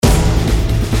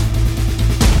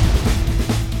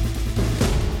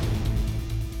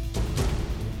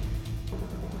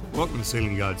Welcome to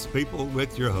Sealing God's People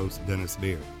with your host, Dennis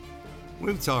Beard.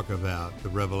 We'll talk about the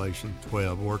Revelation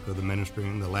 12 work of the ministry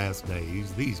in the last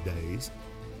days. These days,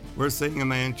 we're seeing a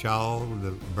man child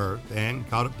of birth and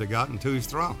caught up to God and to his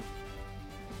throne.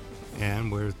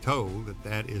 And we're told that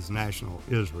that is national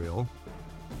Israel,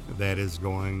 that is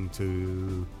going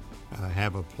to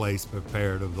have a place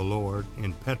prepared of the Lord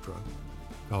in Petra,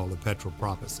 called the Petra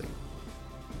prophecy.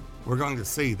 We're going to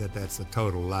see that that's a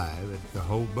total lie, that the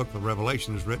whole book of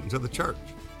Revelation is written to the church,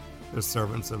 the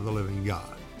servants of the living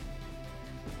God.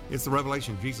 It's the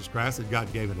revelation of Jesus Christ that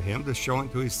God gave it to him to show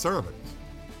unto his servants,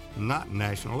 not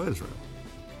national Israel.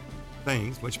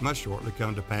 Things which must shortly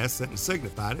come to pass, sent and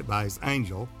signified it by his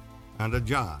angel unto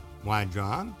John. Why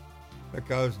John?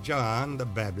 Because John the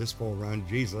Baptist forerun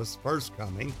Jesus' first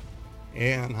coming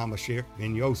and Hamashiach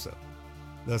ben Yosef,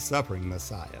 the suffering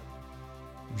Messiah.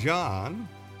 John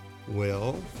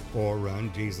will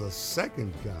forerun Jesus'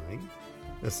 second coming,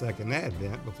 the second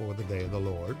advent before the day of the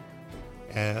Lord,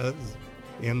 as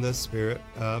in the spirit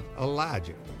of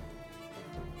Elijah.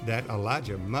 That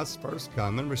Elijah must first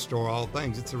come and restore all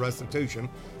things. It's a restoration,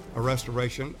 a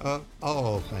restoration of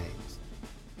all things,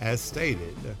 as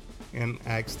stated in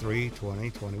Acts 3, 20,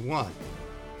 21.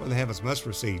 For the heavens must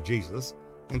receive Jesus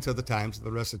until the times of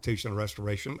the restitution and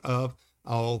restoration of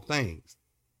all things.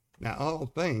 Now, all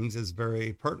things is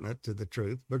very pertinent to the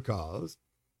truth because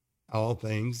all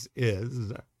things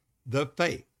is the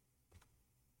faith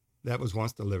that was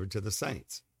once delivered to the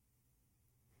saints.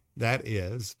 That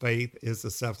is, faith is the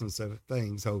substance of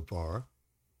things hoped for,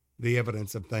 the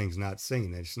evidence of things not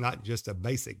seen. It's not just a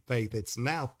basic faith, it's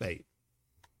now faith,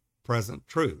 present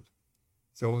truth.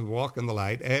 So we walk in the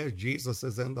light as Jesus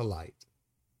is in the light.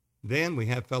 Then we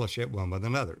have fellowship one with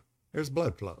another. There's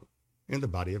blood flow in the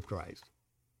body of Christ.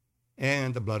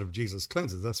 And the blood of Jesus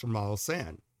cleanses us from all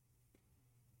sin.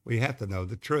 We have to know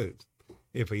the truth.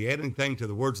 If we add anything to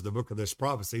the words of the book of this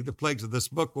prophecy, the plagues of this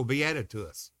book will be added to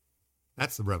us.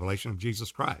 That's the revelation of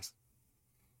Jesus Christ.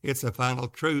 It's a final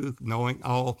truth, knowing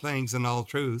all things and all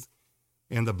truth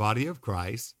in the body of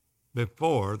Christ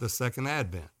before the second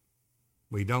advent.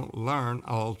 We don't learn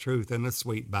all truth in the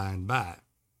sweet by and by.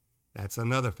 That's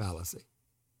another fallacy.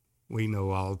 We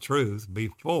know all truth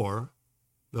before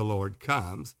the Lord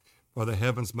comes, for the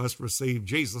heavens must receive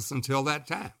Jesus until that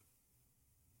time.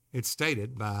 It's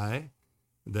stated by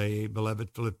the beloved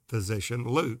physician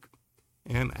Luke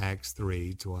in Acts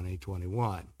 3, 20,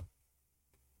 21.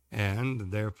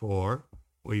 And therefore,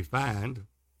 we find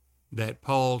that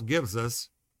Paul gives us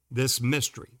this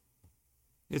mystery.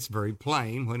 It's very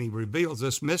plain when he reveals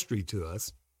this mystery to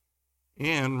us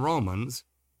in Romans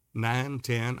 9,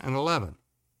 10, and 11.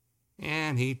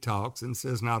 And he talks and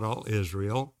says, not all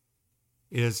Israel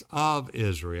is of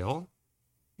Israel,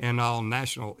 and all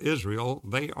national Israel,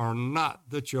 they are not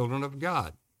the children of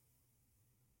God.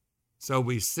 So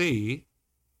we see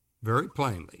very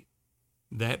plainly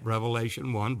that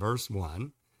Revelation 1, verse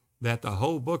 1, that the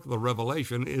whole book of the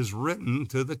Revelation is written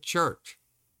to the church,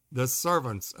 the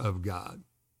servants of God.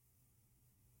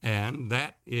 And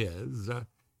that is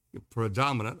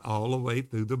predominant all the way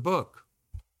through the book.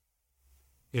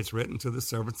 It's written to the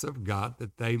servants of God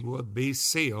that they will be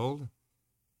sealed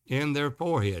in their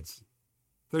foreheads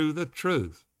through the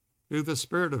truth, through the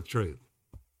Spirit of truth,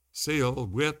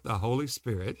 sealed with the Holy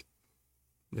Spirit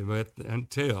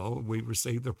until we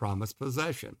receive the promised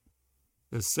possession.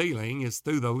 The sealing is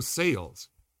through those seals.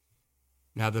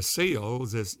 Now the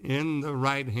seals is in the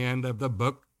right hand of the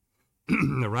book,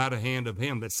 the right hand of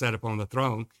him that sat upon the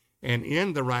throne, and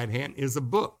in the right hand is a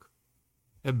book,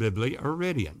 a Biblia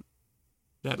Iridium,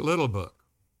 that little book.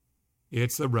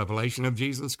 It's the revelation of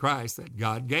Jesus Christ that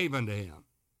God gave unto him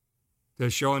to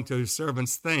show unto his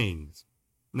servants things,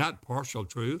 not partial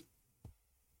truth,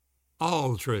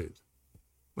 all truth.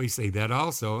 We see that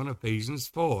also in Ephesians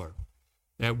 4,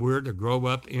 that we're to grow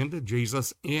up into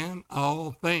Jesus in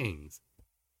all things,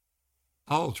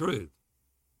 all truth,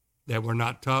 that we're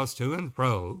not tossed to and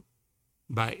fro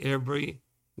by every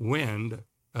wind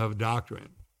of doctrine.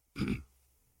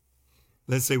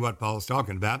 Let's see what Paul's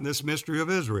talking about in this mystery of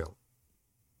Israel.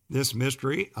 This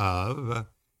mystery of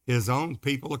his own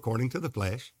people according to the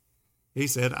flesh. He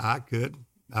said, I could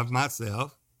of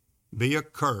myself be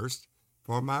accursed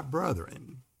for my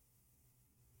brethren.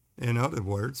 In other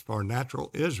words, for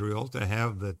natural Israel to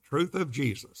have the truth of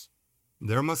Jesus,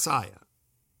 their Messiah,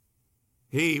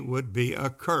 he would be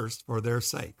accursed for their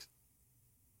sakes.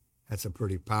 That's a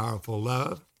pretty powerful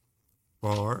love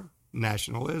for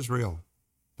national Israel.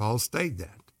 Paul stated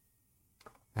that.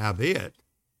 Howbeit,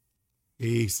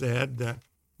 he said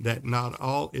that not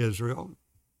all Israel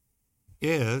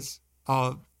is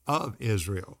of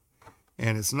Israel.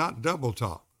 And it's not double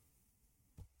talk.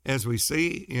 As we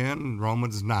see in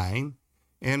Romans 9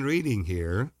 and reading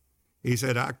here, he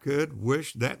said, I could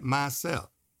wish that myself,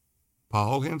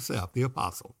 Paul himself, the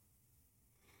apostle,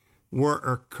 were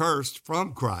accursed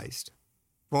from Christ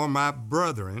for my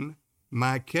brethren,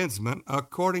 my kinsmen,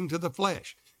 according to the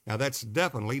flesh. Now that's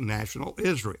definitely national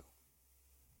Israel.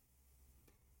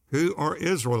 Who are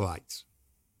Israelites?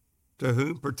 To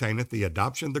whom pertaineth the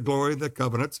adoption, the glory, the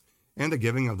covenants, and the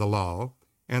giving of the law,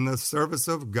 and the service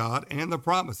of God, and the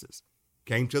promises.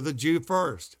 Came to the Jew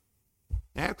first.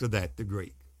 After that, the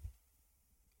Greek.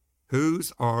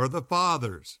 Whose are the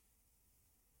fathers?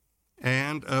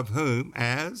 And of whom,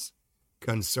 as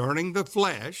concerning the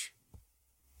flesh,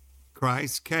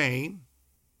 Christ came,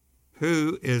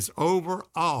 who is over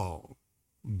all,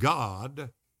 God,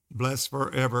 blessed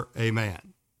forever.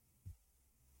 Amen.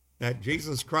 That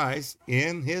Jesus Christ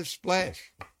in his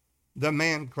flesh, the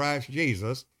man Christ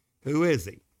Jesus, who is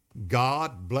he?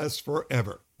 God, blessed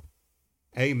forever.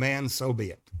 Amen, so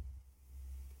be it.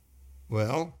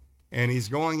 Well, and he's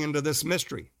going into this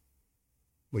mystery.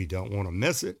 We don't want to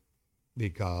miss it,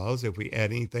 because if we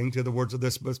add anything to the words of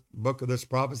this book of this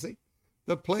prophecy,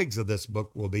 the plagues of this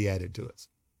book will be added to us.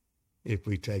 If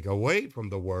we take away from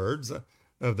the words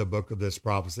of the book of this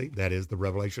prophecy, that is the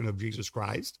revelation of Jesus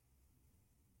Christ,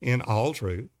 in all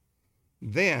truth,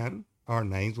 then our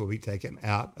names will be taken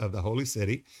out of the holy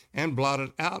city and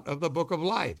blotted out of the book of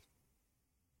life.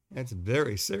 That's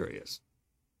very serious.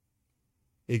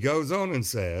 He goes on and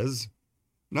says,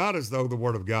 not as though the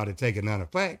word of God had taken none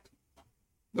effect.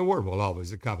 The word will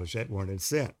always accomplish that when it's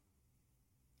sent.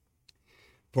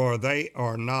 For they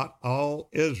are not all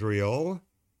Israel,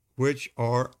 which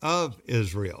are of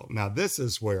Israel. Now, this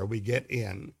is where we get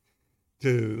in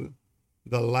to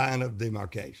the line of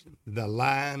demarcation, the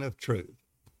line of truth,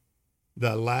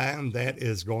 the line that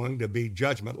is going to be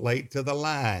judgment laid to the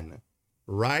line,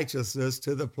 righteousness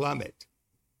to the plummet.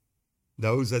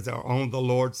 Those that are on the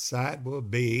Lord's side will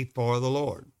be for the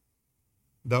Lord.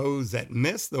 Those that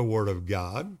miss the word of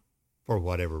God, for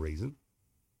whatever reason,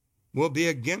 will be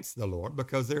against the Lord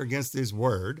because they're against his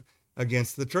word,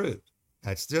 against the truth.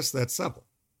 That's just that simple.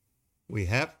 We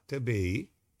have to be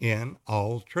in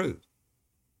all truth.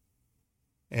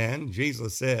 And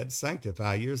Jesus said,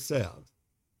 sanctify yourselves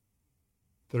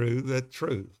through the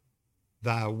truth.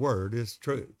 Thy word is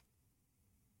truth.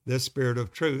 This Spirit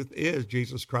of truth is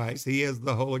Jesus Christ. He is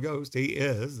the Holy Ghost. He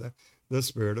is the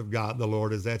Spirit of God. The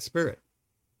Lord is that Spirit.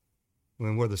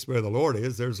 When where the Spirit of the Lord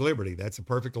is, there's liberty. That's a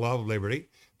perfect law of liberty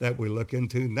that we look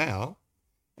into now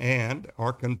and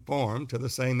are conformed to the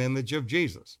same image of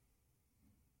Jesus.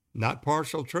 Not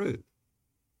partial truth.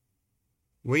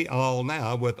 We all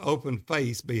now, with open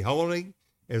face, beholding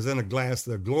as in a glass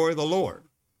the glory of the Lord,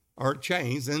 are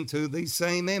changed into the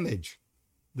same image,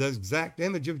 the exact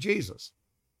image of Jesus,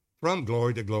 from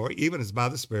glory to glory, even as by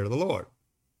the Spirit of the Lord.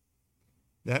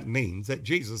 That means that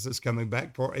Jesus is coming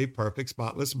back for a perfect,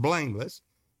 spotless, blameless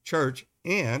church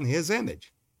in his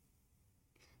image.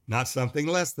 Not something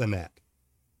less than that.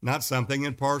 Not something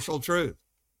in partial truth,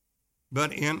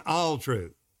 but in all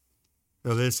truth.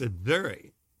 So this is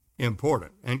very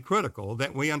important and critical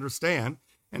that we understand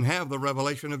and have the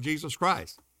revelation of Jesus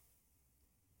Christ.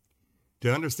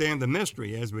 To understand the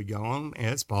mystery as we go on,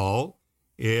 as Paul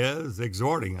is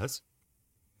exhorting us,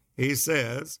 he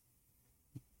says,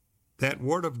 that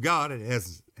word of God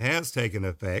has taken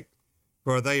effect,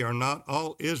 for they are not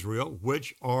all Israel,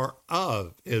 which are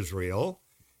of Israel.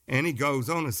 And he goes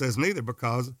on and says, neither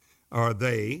because are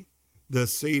they the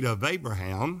seed of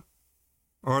Abraham,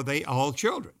 are they all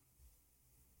children.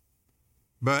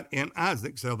 But in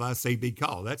Isaac shall thy seed be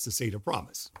called. That's the seed of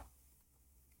promise.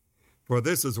 For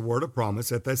this is a word of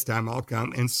promise, at this time I'll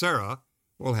come, and Sarah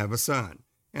will have a son.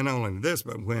 And not only this,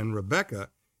 but when Rebekah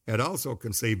had also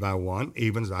conceived by one,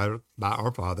 even by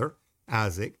our father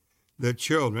Isaac, the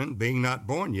children being not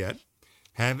born yet,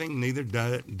 having neither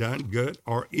done good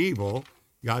or evil,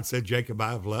 God said, Jacob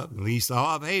I have loved, and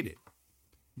Esau I've hated,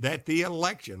 that the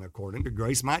election according to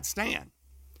grace might stand.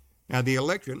 Now the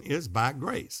election is by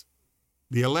grace.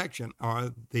 The election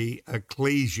are the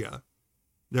ecclesia,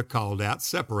 the called out,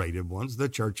 separated ones, the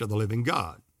church of the living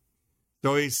God.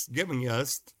 So he's giving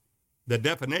us the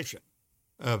definition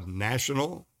of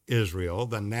national Israel,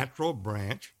 the natural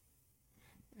branch,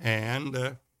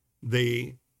 and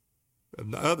the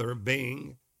other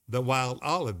being the wild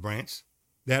olive branch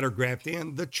that are grafted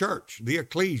in, the church, the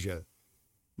ecclesia,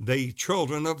 the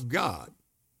children of God.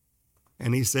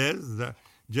 And he says that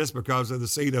just because of the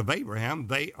seed of Abraham,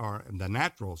 they are the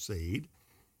natural seed.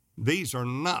 These are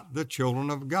not the children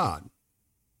of God.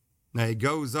 Now he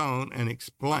goes on and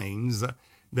explains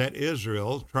that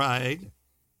Israel tried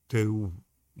to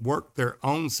worked their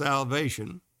own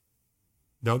salvation,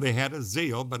 though they had a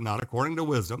zeal, but not according to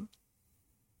wisdom,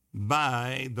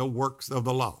 by the works of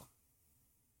the law.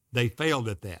 They failed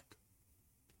at that.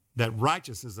 That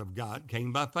righteousness of God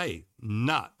came by faith,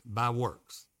 not by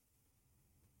works.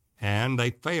 And they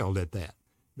failed at that.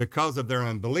 Because of their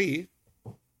unbelief,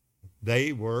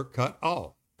 they were cut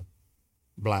off.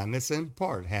 Blindness in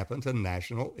part happened to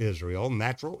natural Israel,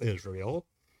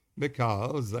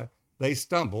 because they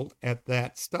stumbled at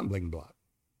that stumbling block.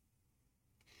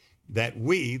 That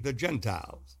we, the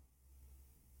Gentiles,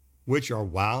 which are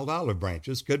wild olive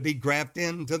branches, could be grafted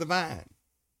into the vine.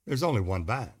 There's only one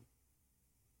vine.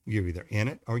 You're either in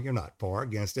it or you're not. For or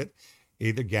against it,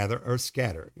 either gather or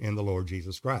scatter in the Lord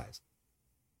Jesus Christ.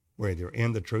 We're either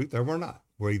in the truth or we're not.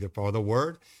 We're either for the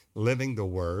word, living the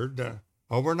word,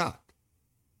 or we're not.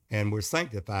 And we're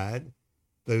sanctified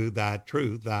through thy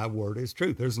truth. Thy word is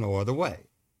truth. There's no other way.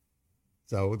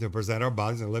 So to present our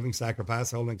bodies a living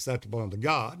sacrifice, holy and acceptable unto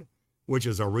God, which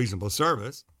is our reasonable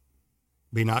service,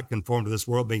 be not conformed to this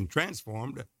world, being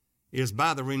transformed, is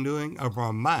by the renewing of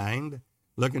our mind,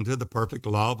 looking to the perfect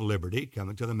law of liberty,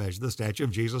 coming to the measure of the stature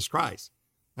of Jesus Christ,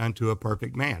 unto a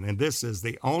perfect man. And this is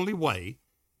the only way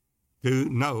to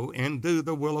know and do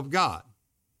the will of God,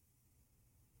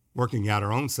 working out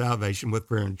our own salvation with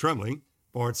fear and trembling,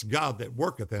 for it's God that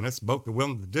worketh in us both the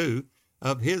will and the do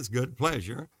of his good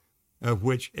pleasure, of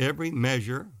which every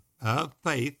measure of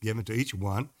faith given to each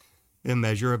one, the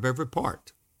measure of every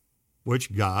part,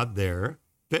 which God there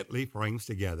fitly frames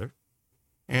together,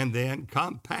 and then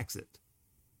compacts it,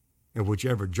 and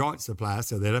whichever joint supplies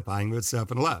to the edifying of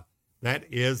itself in love. That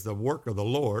is the work of the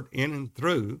Lord in and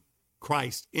through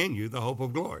Christ in you, the hope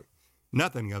of glory.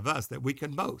 Nothing of us that we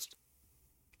can boast.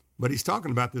 But he's talking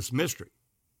about this mystery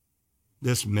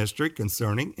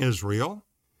concerning Israel,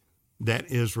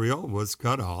 that Israel was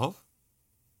cut off.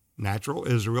 Natural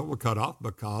Israel was cut off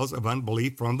because of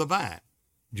unbelief from the vine.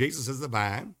 Jesus is the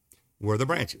vine, we're the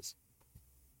branches.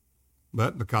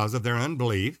 But because of their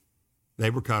unbelief,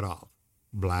 they were cut off.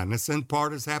 Blindness in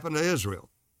part has happened to Israel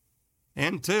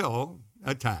until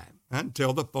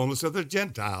the fullness of the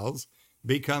Gentiles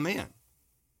be come in.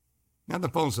 Now, the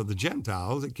fullness of the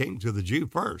Gentiles, it came to the Jew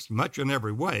first, much in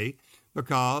every way,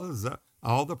 because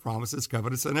all the promises,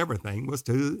 covenants, and everything was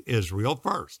to Israel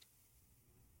first.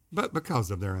 But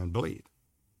because of their unbelief,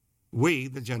 we,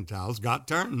 the Gentiles, got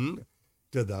turned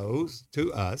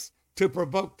to us, to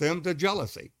provoke them to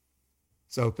jealousy.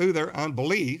 So through their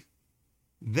unbelief,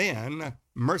 then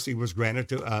mercy was granted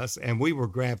to us, and we were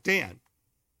grafted in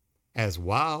as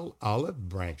wild olive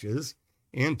branches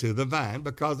into the vine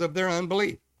because of their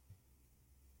unbelief.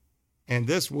 And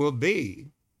this will be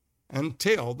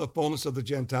until the fullness of the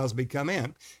Gentiles be come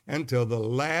in, until the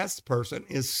last person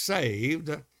is saved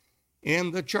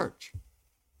in the church.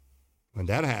 When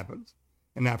that happens,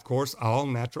 and now, of course, all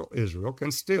natural Israel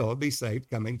can still be saved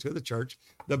coming to the church,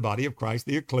 the body of Christ,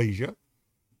 the ecclesia,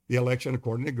 the election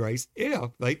according to grace,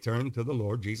 if they turn to the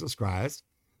Lord Jesus Christ,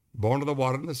 born of the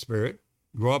water and the Spirit,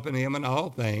 grow up in him in all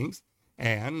things,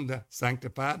 and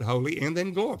sanctified, holy, and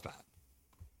then glorified.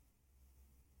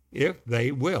 If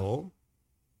they will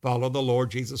follow the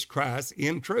Lord Jesus Christ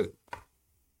in truth,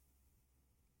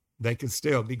 they can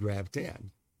still be grafted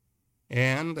in.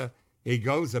 And he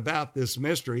goes about this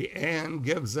mystery and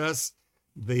gives us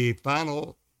the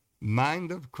final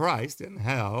mind of Christ and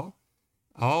how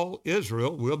all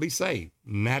Israel will be saved,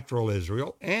 natural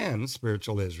Israel and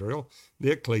spiritual Israel,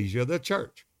 the ecclesia, the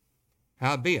church.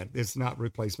 Howbeit, it's not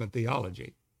replacement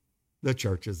theology. The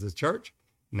church is the church.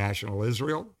 National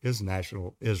Israel is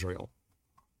national Israel.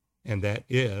 And that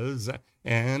is,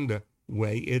 and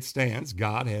way it stands,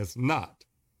 God has not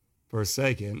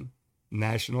forsaken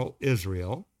national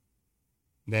Israel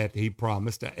that he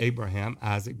promised to Abraham,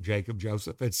 Isaac, Jacob,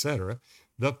 Joseph, etc.,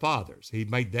 the fathers. He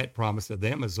made that promise to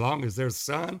them. As long as their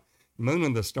sun, moon,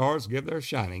 and the stars give their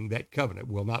shining, that covenant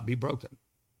will not be broken.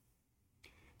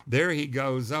 There he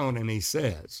goes on and he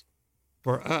says,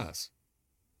 for us,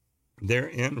 there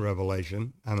in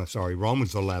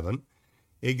Romans 11,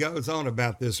 he goes on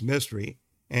about this mystery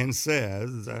and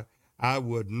says, I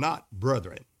would not,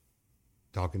 brethren,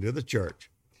 talking to the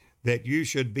church, that you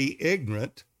should be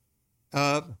ignorant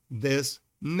of this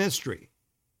mystery.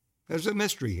 There's a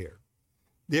mystery here.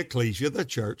 The ecclesia, the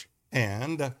church,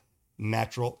 and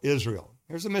natural Israel.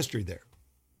 There's a mystery there.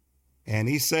 And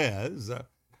he says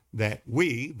that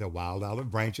we, the wild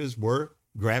olive branches, were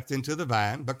grafted into the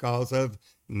vine because of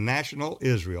national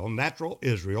Israel, natural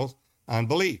Israel's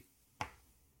unbelief.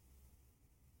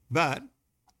 But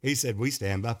he said, we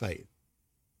stand by faith.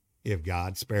 If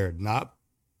God spared not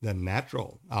the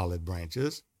natural olive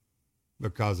branches,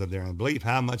 because of their unbelief,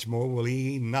 how much more will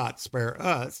he not spare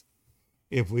us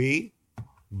if we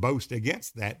boast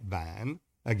against that vine,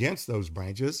 against those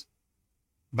branches,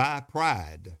 by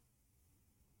pride?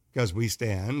 Because we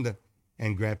stand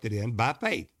and grafted in by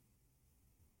faith.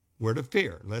 We're to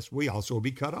fear, lest we also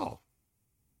be cut off.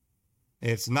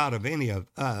 It's not of any of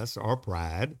us or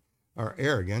pride or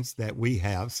arrogance that we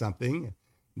have something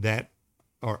that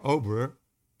are over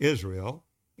Israel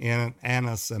in an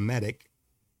anti-Semitic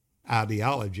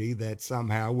ideology that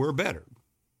somehow we're better.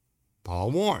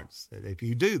 Paul warns that if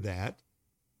you do that,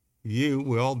 you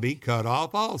will be cut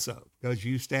off also, because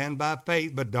you stand by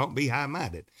faith, but don't be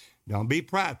high-minded. Don't be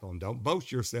prideful, and don't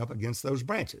boast yourself against those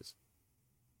branches.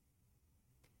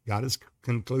 God has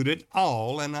concluded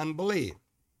all in unbelief,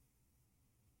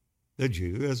 the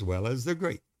Jew as well as the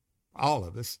Greek. All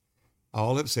of us,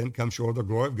 all have sinned, come short of the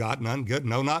glory of God, none good,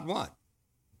 no, not one.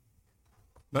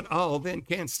 But all then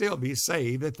can still be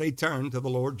saved if they turn to the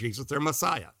Lord Jesus, their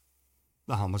Messiah,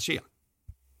 the HaMashiach.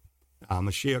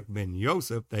 HaMashiach ben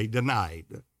Yosef, they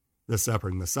denied the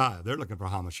suffering Messiah. They're looking for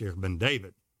HaMashiach ben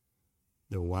David,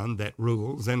 the one that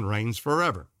rules and reigns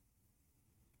forever.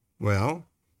 Well,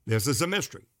 this is a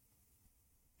mystery.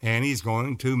 And he's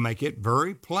going to make it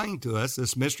very plain to us,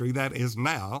 this mystery that is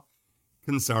now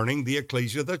concerning the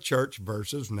ecclesia, the church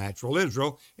versus natural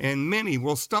Israel. And many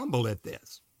will stumble at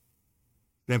this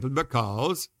simply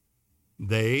because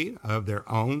they, of their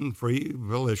own free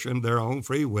volition, their own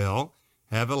free will,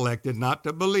 have elected not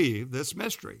to believe this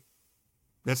mystery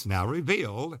that's now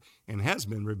revealed and has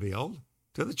been revealed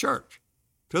to the church,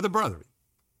 to the brethren.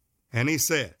 And he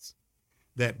says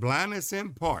that blindness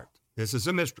in part, this is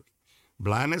a mystery,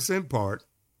 blindness in part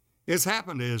has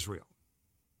happened to Israel,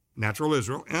 natural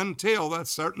Israel, until a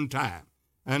certain time,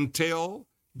 until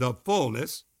the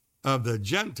fullness of the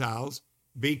Gentiles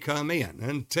be come in,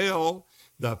 until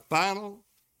the final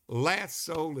last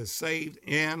soul is saved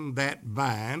in that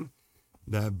vine,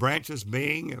 the branches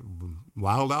being,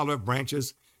 wild olive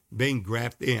branches being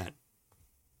grafted in,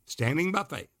 standing by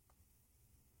faith.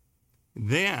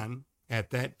 Then, at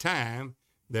that time,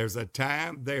 there's a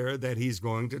time there that he's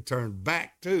going to turn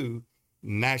back to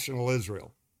national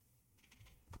Israel.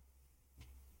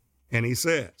 And he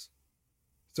says,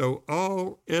 so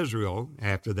all Israel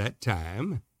after that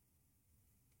time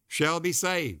shall be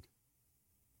saved.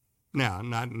 Now,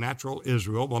 not natural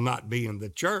Israel will not be in the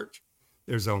church.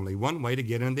 There's only one way to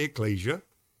get in the ecclesia,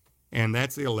 and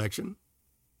that's the election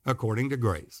according to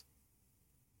grace.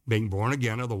 Being born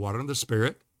again of the water and the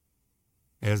Spirit,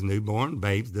 as newborn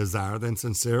babes desire the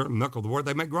sincere milk of the word,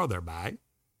 they may grow thereby.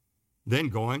 Then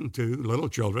going to little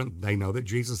children, they know that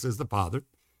Jesus is the Father.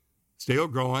 Still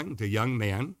growing to young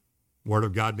men, word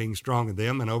of God being strong in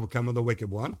them and overcoming the wicked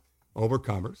one,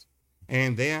 overcomers.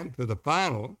 And then to the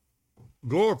final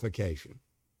glorification,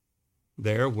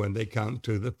 there when they come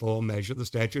to the full measure of the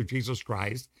stature of Jesus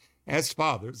Christ as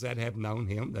fathers that have known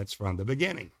him, that's from the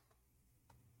beginning.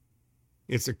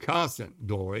 It's a constant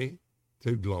glory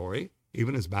to glory,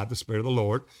 even as by the Spirit of the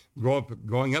Lord,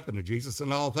 growing up into Jesus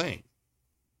in all things.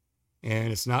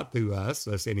 And it's not through us,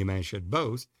 lest any man should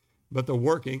boast, but the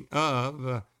working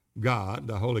of God,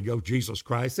 the Holy Ghost, Jesus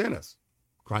Christ in us,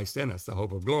 the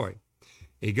hope of glory.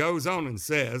 He goes on and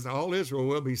says, all Israel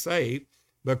will be saved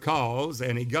because,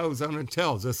 and he goes on and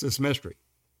tells us this mystery.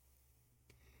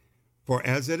 For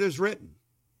as it is written,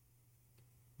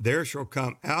 there shall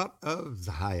come out of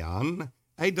Zion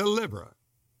a deliverer,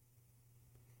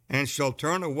 and shall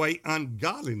turn away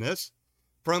ungodliness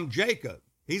from Jacob.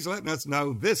 He's letting us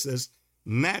know this is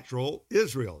natural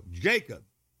Israel, Jacob.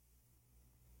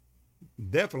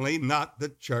 Definitely not the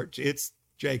church. It's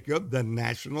Jacob, the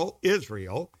national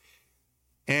Israel,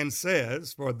 and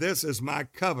says, for this is my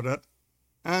covenant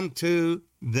unto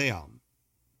them,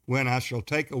 when I shall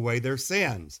take away their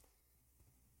sins.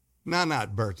 Now,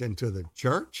 not birthed into the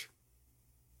church,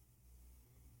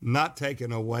 not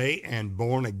taken away and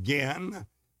born again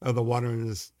of the water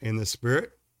and the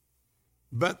Spirit,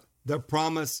 but the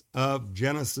promise of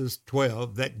Genesis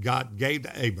 12 that God gave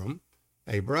to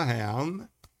Abraham,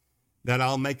 that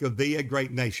I'll make of thee a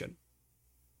great nation,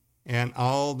 and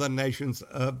all the nations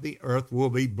of the earth will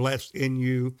be blessed in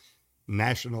you,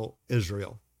 national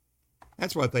Israel.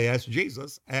 That's what they asked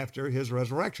Jesus after his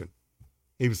resurrection.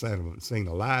 He was seen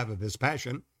alive of his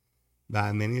passion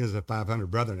by many as the 500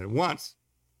 brethren at once,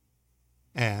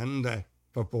 and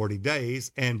for 40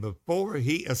 days, and before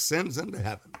he ascends into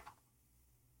heaven,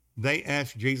 they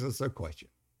asked Jesus a question.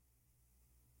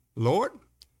 Lord,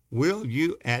 will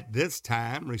you at this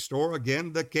time restore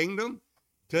again the kingdom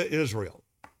to Israel?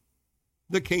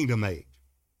 The kingdom age,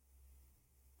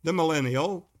 the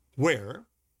millennial, where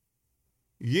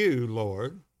you,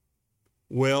 Lord,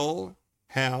 will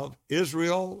have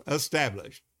Israel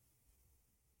established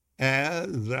as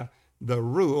the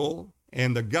rule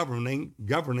and the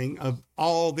governing of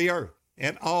all the earth,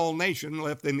 and all nation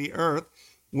left in the earth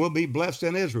will be blessed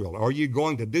in Israel. Are you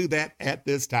going to do that at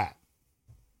this time?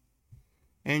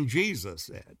 And Jesus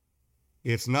said,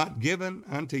 it's not given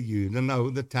unto you to know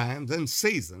the times and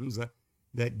seasons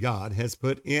that God has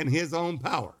put in his own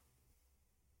power.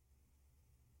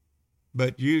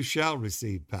 But you shall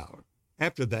receive power.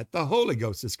 After that, the Holy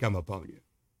Ghost has come upon you.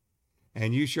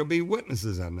 And you shall be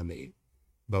witnesses unto me,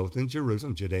 both in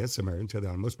Jerusalem, Judea, Samaria, and to the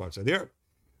uttermost parts of the earth.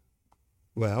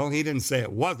 Well, he didn't say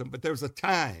it wasn't, but there's a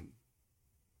time.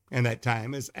 And that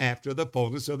time is after the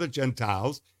fullness of the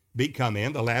Gentiles be come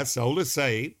in, the last soul is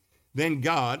saved. Then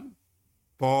God,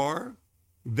 for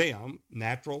them,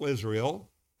 natural Israel,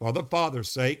 for the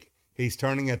Father's sake, he's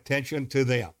turning attention to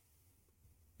them.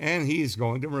 And he's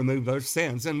going to remove those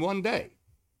sins in one day.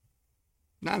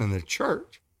 Not in the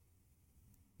church,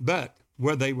 but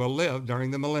where they will live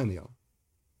during the millennial.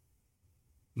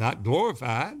 Not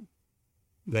glorified.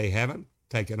 They haven't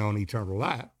taken on eternal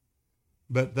life.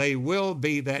 But they will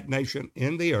be that nation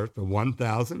in the earth for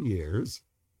 1,000 years,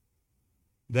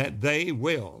 that they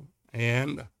will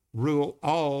and rule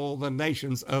all the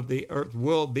nations of the earth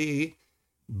will be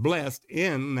blessed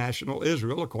in national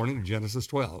Israel, according to Genesis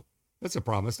 12. That's a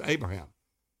promise to Abraham,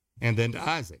 and then to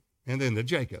Isaac, and then to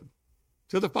Jacob,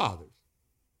 to the fathers.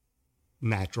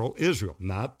 Natural Israel,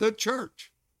 not the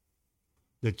church.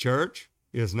 The church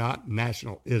is not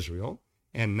national Israel,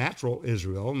 and natural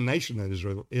Israel, nation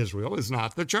of Israel is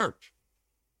not the church.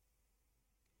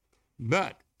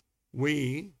 But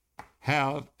we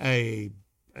have a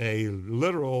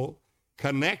literal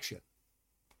connection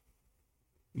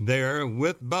there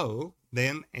with both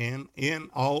then and in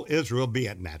all Israel, be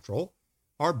it natural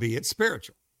or be it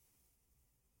spiritual.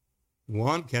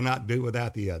 One cannot do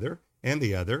without the other, and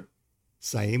the other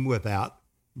same without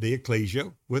the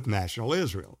ecclesia with national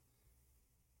Israel.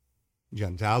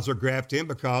 Gentiles are grafted in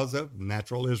because of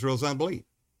natural Israel's unbelief.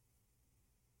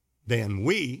 Then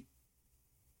we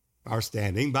are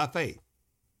standing by faith.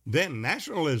 Then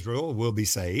national Israel will be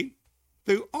saved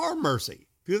through our mercy,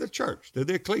 through the church, through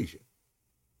the ecclesia.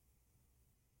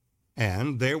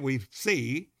 And there we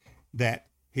see that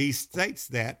he states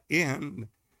that in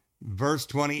verse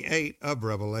 28 of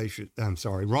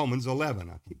Romans 11.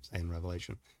 I keep saying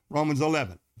Revelation. Romans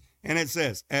 11. And it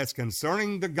says, as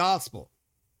concerning the gospel,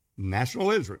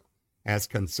 national Israel, as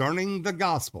concerning the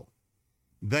gospel,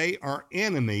 they are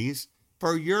enemies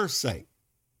for your sake,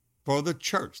 for the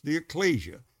church, the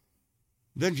ecclesia,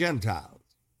 the Gentiles.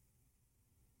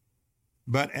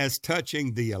 But as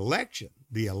touching the election,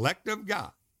 the elect of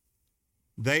God,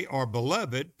 they are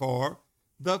beloved for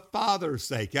the Father's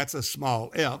sake. That's a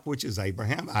small f, which is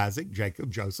Abraham, Isaac,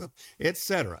 Jacob, Joseph,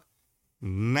 etc.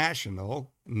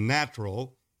 National,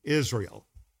 natural Israel.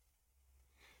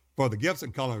 For the gifts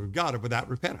and calling of God are without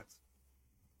repentance.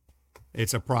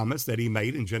 It's a promise that he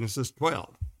made in Genesis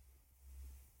 12.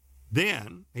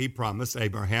 Then he promised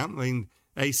Abraham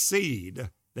a seed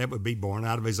that would be born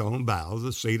out of his own bowels,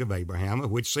 the seed of Abraham,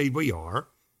 of which seed we are,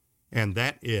 and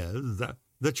that is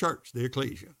the church, the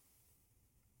ecclesia.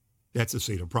 That's the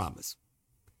seed of promise.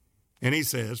 And he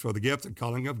says, for the gift and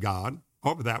calling of God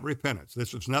are without repentance.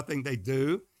 This is nothing they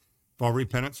do for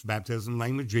repentance, baptism, in the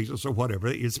name of Jesus, or whatever.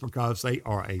 It's because they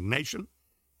are a nation,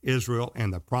 Israel,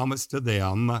 and the promise to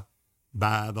them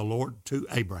by the Lord to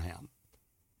Abraham,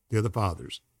 to the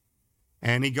fathers.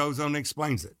 And he goes on and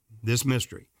explains it, this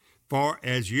mystery. For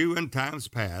as you in times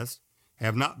past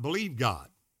have not believed God,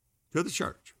 to the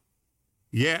church,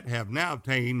 yet have now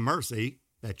obtained mercy,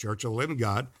 that church of the living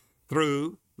God,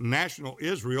 through national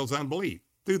Israel's unbelief,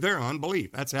 through their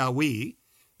unbelief. That's how we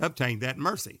obtained that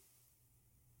mercy.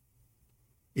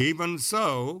 Even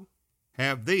so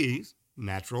have these,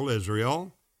 natural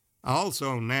Israel,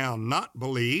 also now not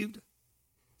believed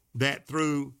that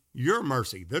through your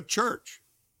mercy, the church,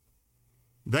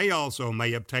 they also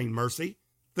may obtain mercy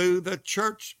through the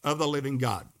church of the living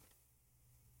God.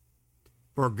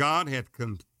 For God hath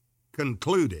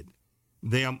concluded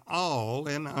them all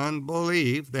in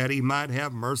unbelief, that he might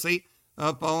have mercy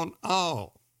upon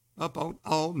all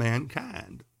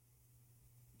mankind.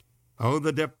 Oh,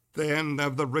 the depth then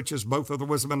of the riches, both of the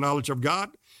wisdom and knowledge of God,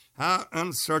 how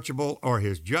unsearchable are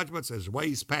his judgments, his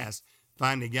ways past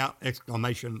finding out,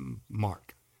 exclamation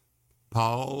mark.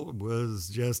 Paul was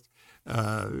just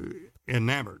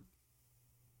enamored,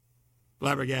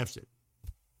 flabbergasted,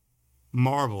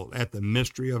 marveled at the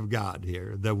mystery of God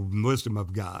here, the wisdom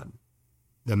of God,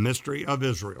 the mystery of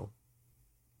Israel.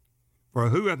 For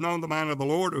who hath known the mind of the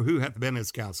Lord, or who hath been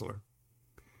his counselor?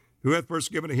 Who hath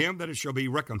first given to him, that it shall be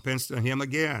recompensed to him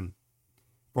again.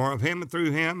 For of him and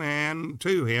through him and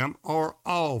to him are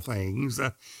all things,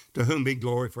 to whom be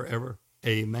glory forever.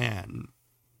 Amen.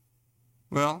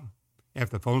 Well, if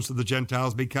the fullness of the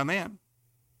Gentiles be come in,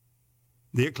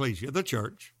 the ecclesia, the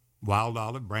church, wild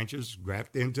olive branches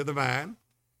grafted into the vine,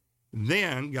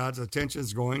 then God's attention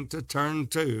is going to turn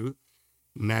to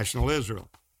national Israel.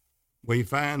 We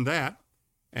find that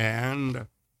in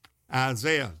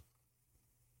Isaiah.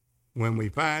 When we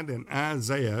find in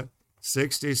Isaiah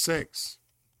 66,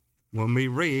 when we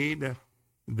read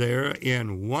there,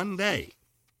 in one day,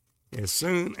 as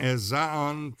soon as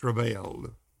Zion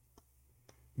travailed,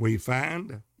 we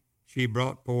find she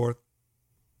brought forth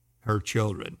her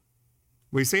children.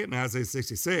 We see it in Isaiah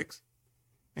 66,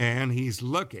 and he's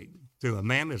looking to a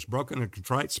man that's broken and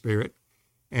contrite spirit,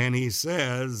 and he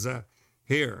says,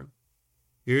 hear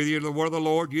ye the word of the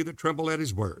Lord, you that tremble at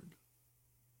his word.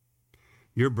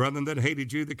 Your brethren that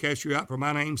hated you, that cast you out for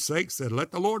my name's sake, said,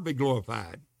 let the Lord be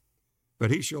glorified. But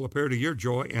he shall appear to your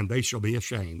joy, and they shall be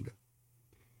ashamed.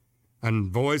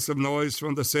 And voice of noise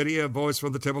from the city, a voice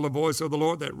from the temple, a voice of the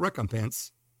Lord that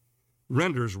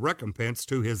renders recompense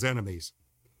to his enemies.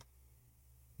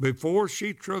 Before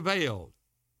she travailed.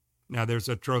 Now there's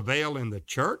a travail in the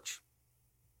church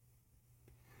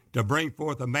to bring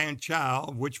forth a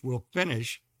man-child which will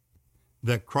finish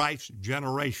the Christ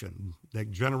generation. The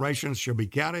generations shall be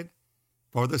counted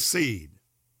for the seed.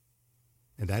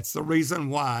 And that's the reason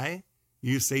why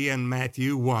you see in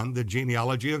Matthew 1 the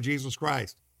genealogy of Jesus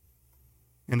Christ.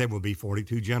 And there will be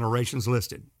 42 generations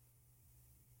listed.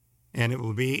 And it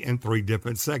will be in 3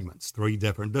 different segments, 3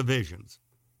 different divisions.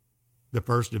 The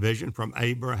first division from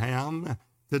Abraham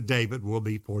to David will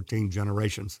be 14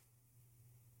 generations.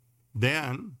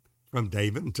 Then from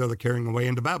David until the carrying away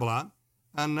into Babylon,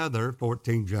 another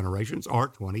 14 generations or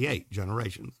 28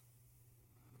 generations.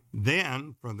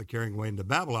 Then from the carrying away into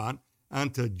Babylon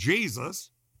unto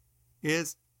Jesus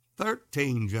is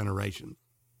 13 generations,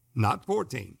 not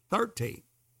 14, 13.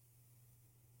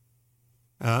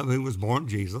 Who was born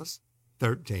Jesus,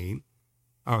 13,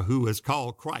 or who is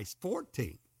called Christ,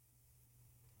 14.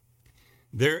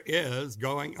 There is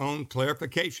going on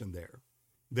clarification there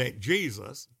that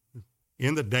Jesus,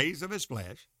 in the days of his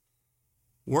flesh,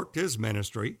 worked his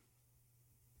ministry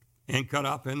and cut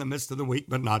off in the midst of the week,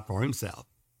 but not for himself.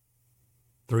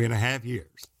 3.5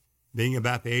 years, being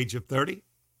about the age of 30,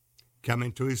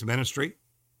 coming to his ministry,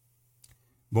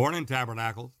 born in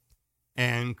tabernacles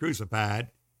and crucified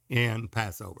in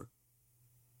Passover.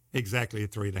 Exactly a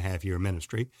 3.5 year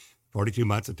ministry, 42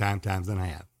 months of time times and a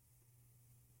half.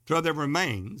 So there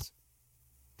remains,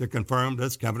 to confirm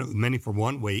this covenant with many for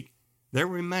 1 week, there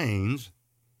remains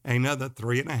another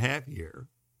 3.5 year,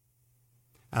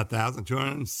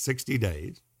 1,260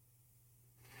 days,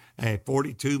 a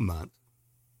 42 month,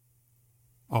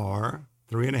 or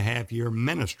 3.5 year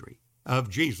ministry of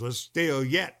Jesus still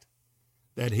yet,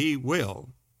 that he will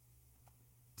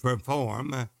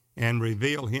perform and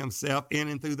reveal himself in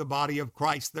and through the body of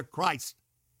Christ, the Christ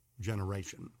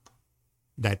generation.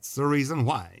 That's the reason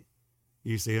why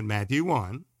you see in Matthew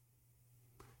 1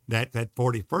 that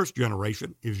 41st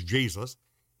generation is Jesus.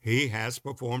 He has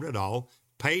performed it all,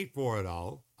 paid for it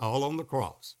all on the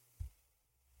cross.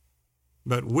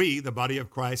 But we, the body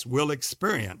of Christ, will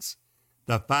experience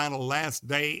the final last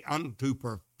day unto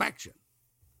perfection.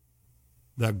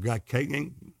 The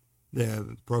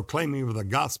proclaiming of the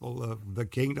gospel of the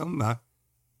kingdom,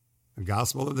 the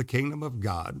gospel of the kingdom of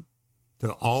God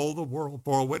to all the world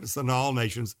for a witness unto all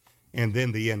nations, and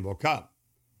then the end will come.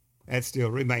 That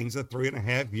still remains a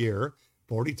 3.5 year,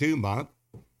 42 month,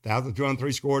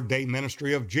 1,260 day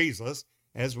ministry of Jesus,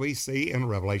 as we see in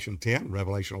Revelation 10,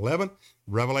 Revelation 11,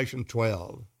 Revelation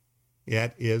 12.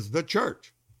 It is the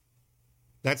church.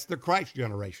 That's the Christ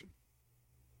generation.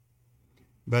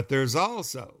 But there's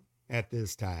also, at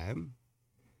this time,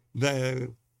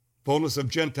 the fullness of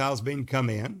Gentiles being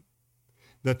come in.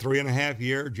 The 3.5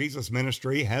 year Jesus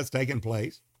ministry has taken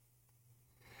place.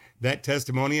 That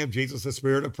testimony of Jesus, the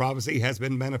spirit of prophecy, has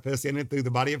been manifest in and through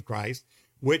the body of Christ,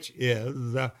 which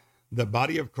is the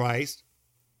body of Christ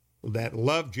that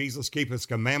love Jesus, keep his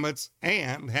commandments,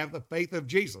 and have the faith of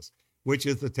Jesus, which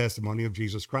is the testimony of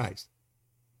Jesus Christ.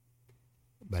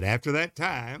 But after that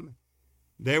time,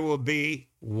 there will be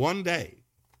one day,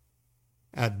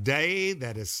 a day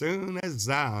that as soon as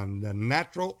Zion, the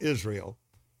natural Israel,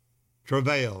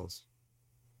 travails,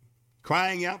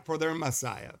 crying out for their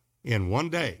Messiah, in one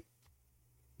day,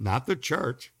 not the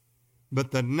church, but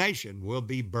the nation will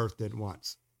be birthed at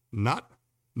once, not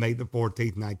May the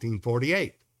 14th,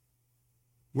 1948.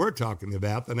 We're talking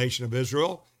about the nation of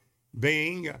Israel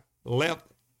being left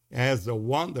as the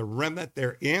remnant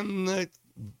there in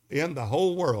the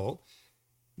whole world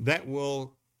that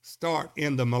will start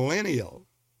in the millennial,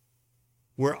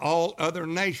 where all other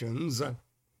nations,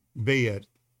 be it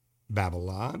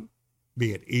Babylon,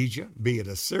 be it Egypt, be it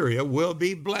Assyria, will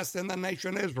be blessed in the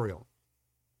nation Israel.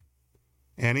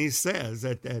 And he says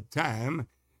at that time,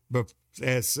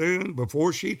 as soon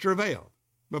before she travailed,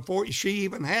 before she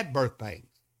even had birth pains,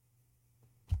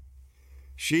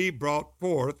 she brought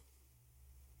forth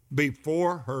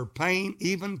before her pain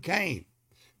even came.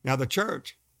 Now the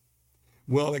church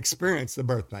will experience the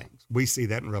birth pains. We see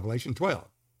that in Revelation 12.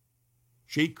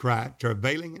 She cried,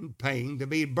 travailing in pain to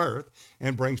be birthed,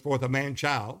 and brings forth a man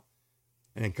child,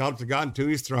 and it comes to God and to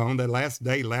his throne, the last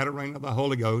day, latter rain of the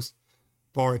Holy Ghost,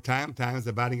 for a time, times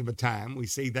the biding of a time. We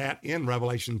see that in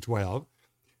Revelation 12,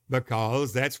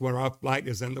 because that's where our flight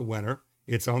is in the winter.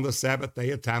 It's on the Sabbath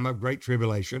day, a time of great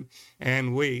tribulation,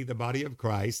 and we, the body of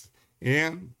Christ,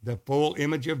 in the full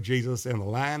image of Jesus, in the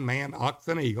lion, man, ox,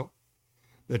 and eagle,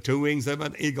 the two wings of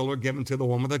an eagle are given to the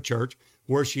woman of the church,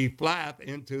 where she flieth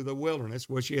into the wilderness,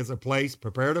 where she has a place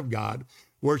prepared of God,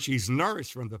 where she's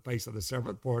nourished from the face of the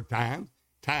serpent for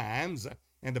times,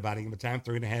 and dividing of a time,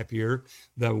 3.5 years,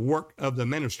 the work of the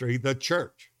ministry, the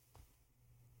church.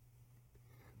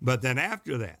 But then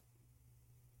after that,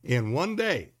 in one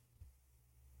day,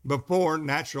 before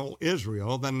natural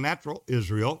Israel,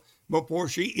 before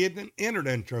she even entered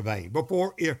into travail,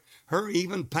 before her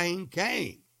even pain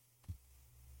came,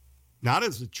 not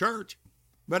as the church,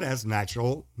 but as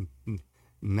natural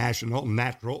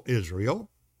Israel,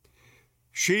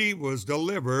 she was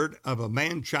delivered of a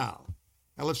man child.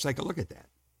 Now let's take a look at that.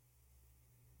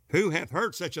 Who hath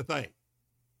heard such a thing?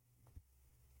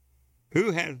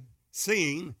 Who hath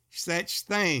seen such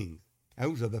things?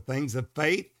 Those are the things of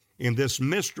faith in this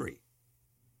mystery,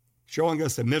 showing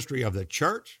us the mystery of the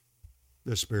church,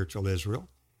 the spiritual Israel,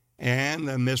 and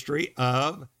the mystery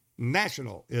of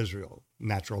national Israel,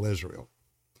 natural Israel.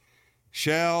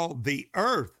 Shall the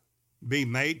earth be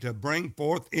made to bring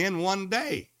forth in one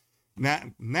day? Now,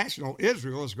 national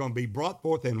Israel is going to be brought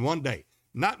forth in one day,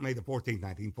 not May the 14th,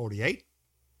 1948.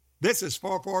 This is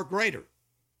far, far greater.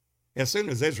 As soon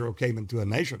as Israel came into a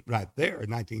nation right there in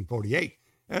 1948,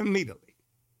 immediately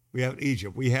we have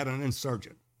Egypt. We had an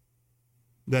insurgent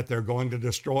that they're going to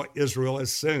destroy Israel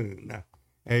as soon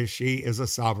as she is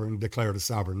declared a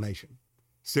sovereign nation.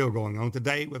 Still going on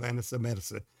today with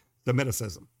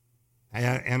anti-Semitism.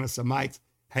 Anti-Semites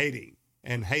hating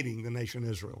the nation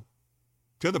Israel,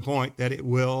 to the point that it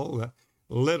will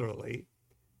literally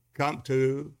come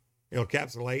to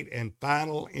encapsulate and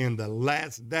final in the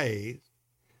last days.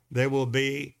 There will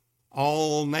be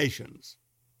all nations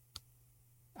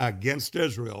against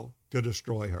Israel to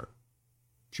destroy her.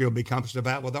 She'll be compassed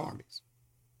about with armies,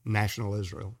 national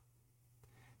Israel.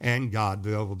 And God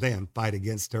will then fight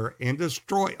against her and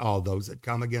destroy all those that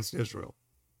come against Israel.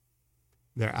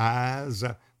 Their eyes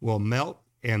will melt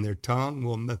and their tongue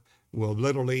will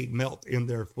literally melt in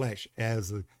their flesh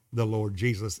as the Lord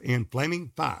Jesus in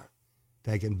flaming fire,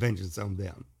 taking vengeance on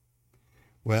them.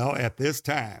 Well, at this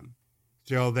time,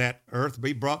 shall that earth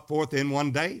be brought forth in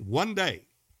one day? One day.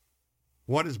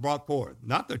 What is brought forth?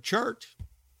 Not the church.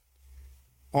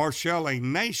 Or shall a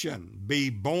nation be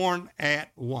born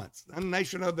at once? A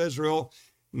nation of Israel,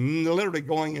 literally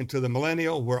going into the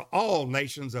millennial, where all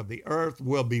nations of the earth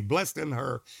will be blessed in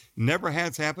her. Never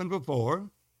has happened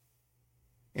before,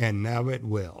 and now it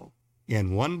will.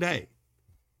 In one day,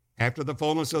 after the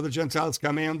fullness of the Gentiles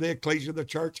come in, the ecclesia, the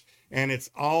church, and it's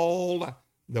all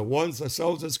the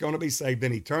souls that's going to be saved.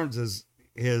 Then he turns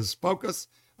his focus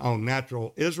on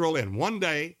natural Israel. In one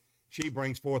day, she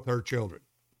brings forth her children.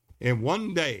 In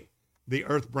one day, the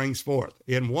earth brings forth.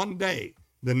 In one day,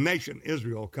 the nation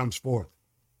Israel comes forth.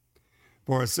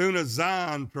 For as soon as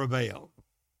Zion travailed,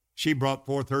 she brought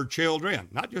forth her children,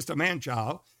 not just a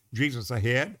man-child, Jesus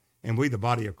ahead, and we, the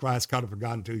body of Christ, caught up for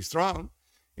God into his throne.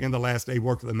 In the last day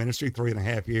work of the ministry,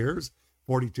 3.5 years,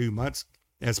 42 months,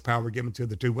 as power given to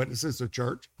the two witnesses, the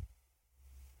church.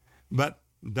 But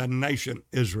the nation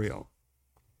Israel.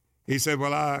 He said,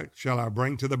 well, shall I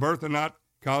bring to the birth and not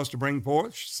cause to bring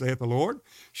forth, saith the Lord?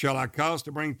 Shall I cause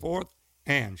to bring forth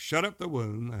and shut up the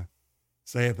womb,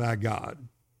 saith thy God?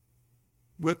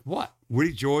 With what?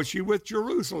 Rejoice ye with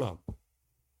Jerusalem,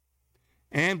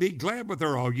 and be glad with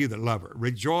her, all ye that love her.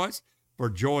 Rejoice for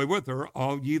joy with her,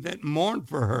 all ye that mourn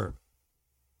for her,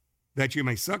 that you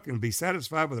may suck and be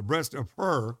satisfied with the breast of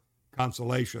her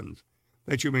consolations,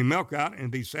 that you may milk out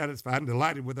and be satisfied and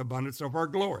delighted with abundance of her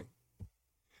glory.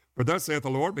 For thus saith the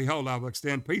Lord, behold, I will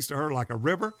extend peace to her like a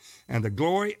river, and the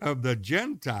glory of the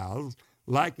Gentiles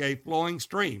like a flowing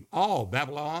stream. All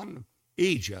Babylon,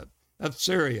 Egypt, of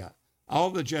Syria. All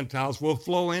the Gentiles will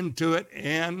flow into it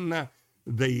in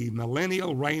the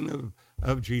millennial reign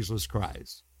of Jesus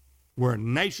Christ, where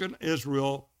nation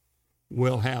Israel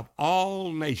will have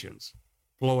all nations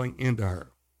flowing into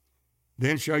her.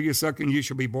 Then shall you suck, and you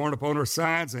shall be borne upon her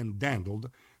sides and dandled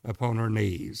upon her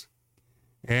knees,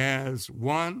 as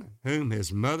one whom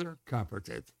his mother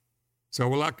comforteth. So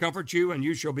will I comfort you, and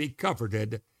you shall be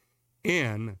comforted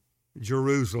in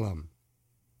Jerusalem.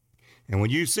 And when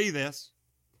you see this,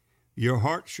 your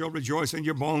heart shall rejoice, and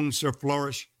your bones shall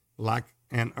flourish like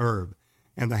an herb.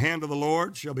 And the hand of the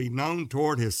Lord shall be known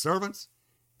toward his servants,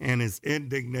 and his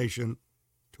indignation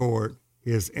toward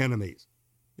his enemies.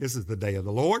 This is the day of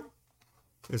the Lord.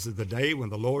 This is the day when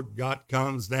the Lord God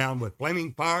comes down with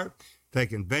flaming fire,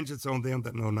 taking vengeance on them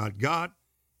that know not God,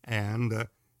 and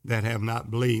that have not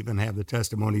believed and have the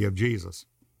testimony of Jesus.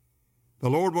 The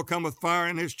Lord will come with fire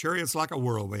in his chariots like a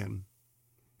whirlwind.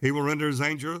 He will render his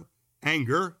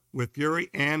anger with fury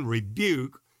and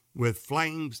rebuke with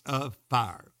flames of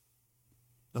fire.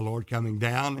 The Lord coming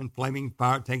down in flaming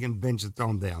fire, taking vengeance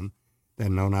on them that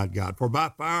know not God. For by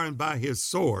fire and by his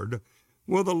sword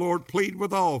will the Lord plead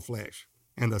with all flesh,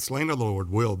 and the slain of the Lord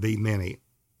will be many.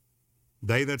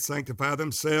 They that sanctify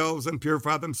themselves and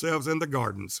purify themselves in the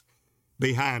gardens,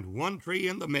 behind one tree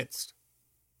in the midst,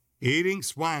 eating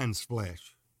swine's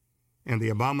flesh, and the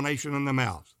abomination in the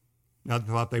mouth. Now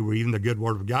they thought they were eating the good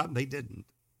word of God, and they didn't.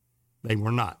 They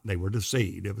were not. They were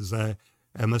deceived. It was a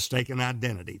mistaken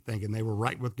identity, thinking they were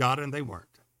right with God, and they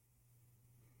weren't.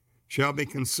 Shall be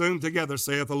consumed together,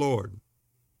 saith the Lord.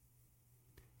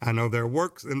 I know their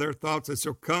works and their thoughts. It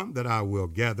shall come that I will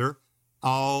gather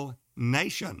all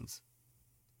nations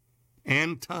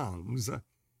and tongues,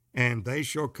 and they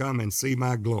shall come and see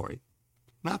my glory.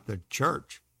 Not the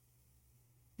church.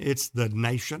 It's the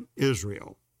nation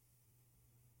Israel.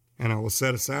 And I will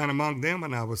set a sign among them,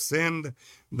 and I will send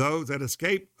those that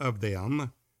escape of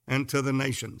them unto the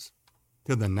nations.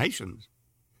 To the nations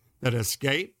that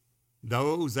escape,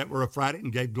 those that were affrighted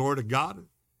and gave glory to God.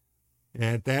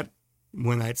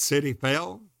 When that city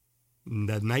fell,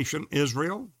 the nation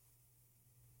Israel,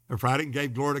 affrighted and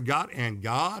gave glory to God, and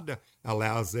God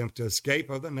allows them to escape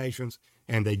of the nations,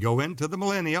 and they go into the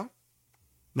millennial,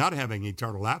 not having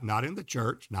eternal life, not in the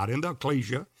church, not in the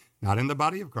ecclesia, not in the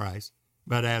body of Christ,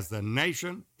 but as the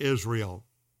nation Israel,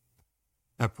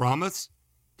 a promise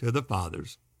to the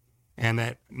fathers. And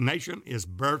that nation is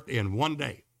birthed in one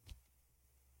day.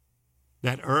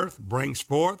 That earth brings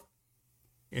forth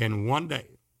in one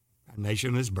day. A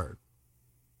nation is birthed.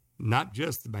 Not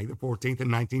just May the 14th in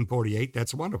 1948,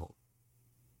 that's wonderful.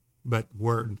 But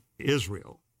where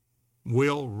Israel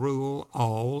will rule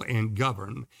all and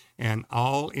govern, and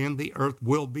all in the earth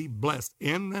will be blessed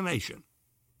in the nation,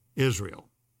 Israel.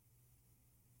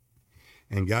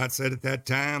 And God said at that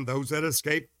time, those that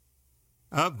escape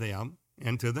of them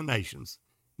into the nations,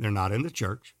 they're not in the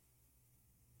church.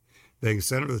 They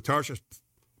sent to the Tarshish,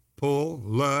 Pool,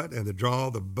 Lud, and the draw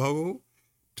the bow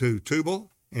to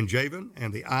Tubal and Javan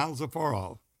and the isles afar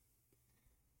off,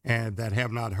 and that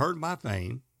have not heard my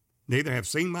fame, neither have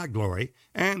seen my glory,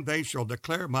 and they shall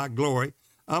declare my glory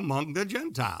among the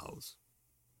Gentiles.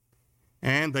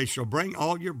 And they shall bring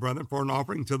all your brethren for an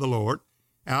offering to the Lord,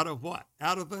 out of what?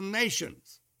 Out of the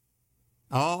nations.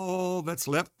 All that's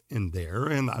left in there,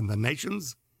 and the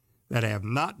nations that have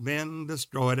not been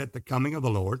destroyed at the coming of the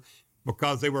Lord,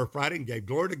 because they were affrighted and gave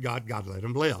glory to God, God let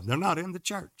them live. They're not in the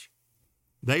church.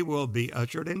 They will be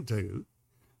ushered into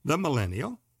the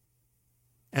millennial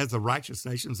as the righteous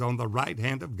nations on the right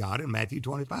hand of God in Matthew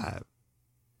 25.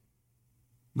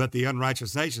 But the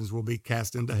unrighteous nations will be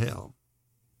cast into hell.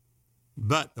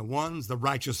 But the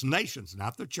righteous nations,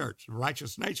 not the church, the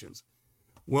righteous nations,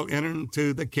 will enter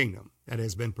into the kingdom that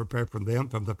has been prepared for them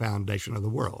from the foundation of the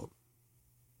world.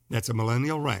 That's a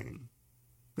millennial reign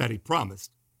that he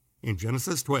promised in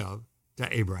Genesis 12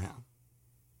 to Abraham.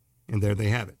 And there they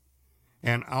have it.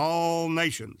 And all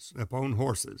nations upon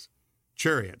horses,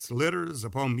 chariots, litters,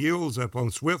 upon mules,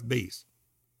 upon swift beasts,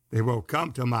 they will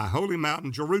come to my holy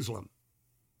mountain, Jerusalem.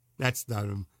 That's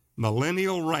the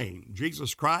millennial reign.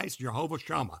 Jesus Christ, Jehovah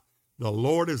Shammah. The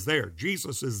Lord is there.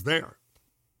 Jesus is there.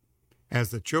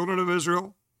 As the children of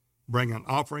Israel bring an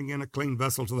offering in a clean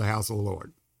vessel to the house of the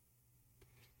Lord.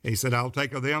 He said, I'll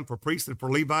take of them for priests and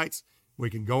for Levites.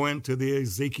 We can go into the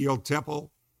Ezekiel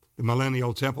temple, the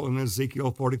millennial temple in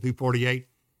Ezekiel 40 through 48,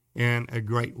 and a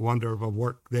great wonder of a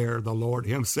work there, the Lord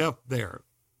himself there.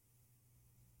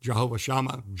 Jehovah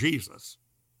Shammah, Jesus,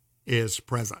 is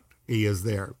present. He is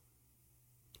there.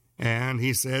 And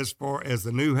he says, for as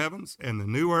the new heavens and the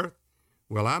new earth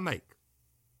will I make,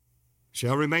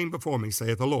 shall remain before me,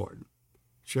 saith the Lord.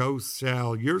 so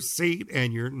shall your seed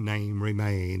and your name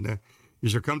remain. It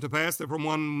shall come to pass that from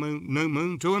one new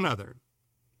moon to another,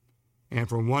 and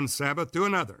from one Sabbath to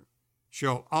another,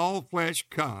 shall all flesh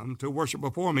come to worship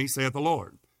before me, saith the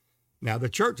Lord. Now the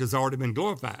church has already been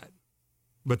glorified,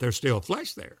 but there's still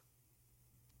flesh there.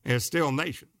 There's still a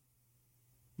nation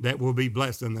that will be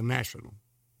blessed in the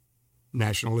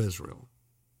national Israel.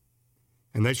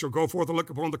 And they shall go forth and look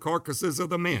upon the carcasses of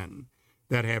the men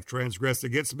that have transgressed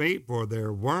against me, for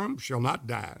their worm shall not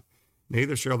die,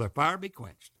 neither shall their fire be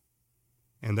quenched,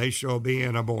 and they shall be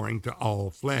an abhorring to all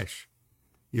flesh.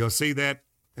 You'll see that,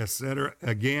 etc.,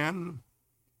 again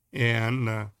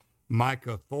in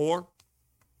Micah 4.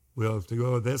 We'll have to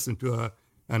go with this into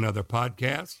another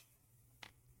podcast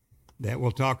that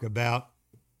will talk about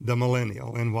the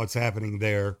millennial and what's happening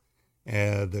there.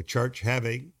 The church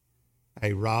having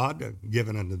a rod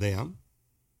given unto them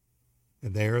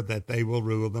there, that they will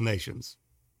rule the nations.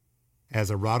 As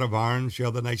a rod of iron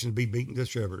shall the nations be beaten to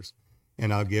shivers,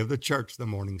 and I'll give the church the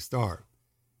morning star.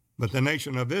 But the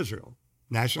nation of Israel,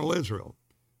 national Israel,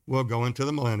 will go into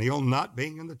the millennial, not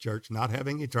being in the church, not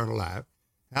having eternal life.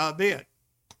 Howbeit,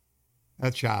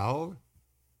 a child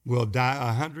will die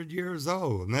 100 years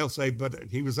old. And they'll say,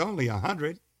 but he was only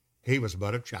 100. He was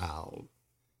but a child.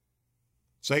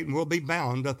 Satan will be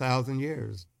bound 1,000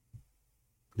 years.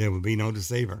 There will be no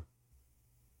deceiver.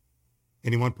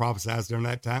 Anyone prophesies during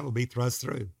that time will be thrust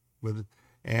through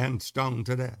and stoned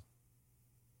to death.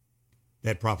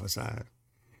 That prophesied.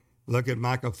 Look at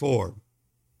Micah 4.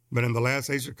 But in the last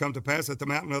days shall come to pass that the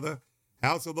mountain of the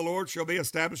house of the Lord shall be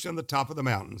established in the top of the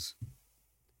mountains,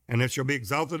 and it shall be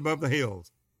exalted above the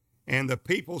hills, and the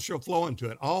people shall flow into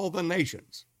it. All the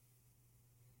nations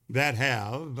that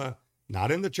have,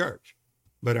 not in the church,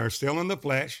 but are still in the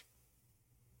flesh,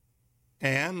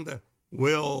 and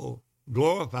will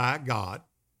glorify God,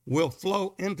 will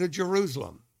flow into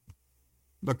Jerusalem,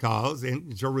 because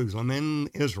in Jerusalem, in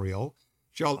Israel,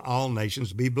 shall all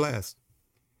nations be blessed.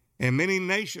 And many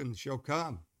nations shall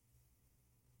come,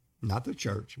 not the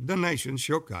church, the nations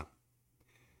shall come,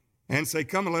 and say,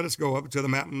 come and let us go up to the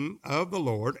mountain of the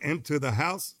Lord, and to the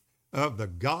house of the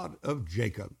God of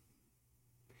Jacob.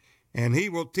 And he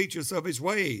will teach us of his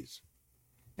ways,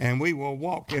 and we will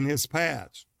walk in his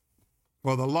paths.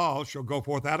 For the law shall go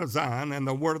forth out of Zion, and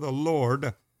the word of the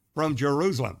Lord from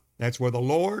Jerusalem. That's where the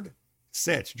Lord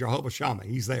sits, Jehovah Shammah.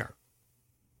 He's there.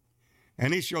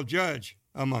 And he shall judge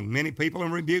among many people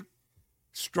and rebuke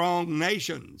strong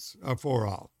nations afar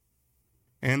off.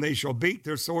 And they shall beat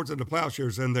their swords into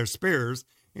plowshares and their spears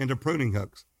into pruning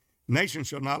hooks. Nation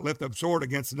shall not lift up sword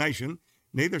against nation,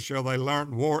 neither shall they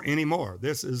learn war any more.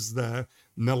 This is the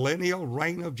millennial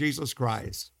reign of Jesus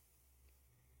Christ.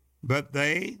 But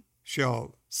they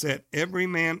shall set every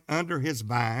man under his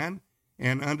vine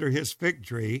and under his fig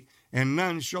tree, and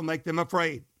none shall make them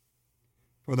afraid.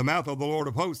 For the mouth of the Lord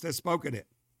of hosts has spoken it.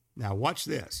 Now watch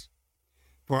this.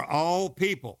 For all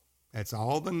people, that's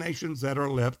all the nations that are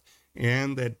left,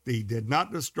 and that he did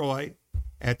not destroy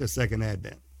at the second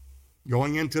advent,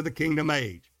 going into the kingdom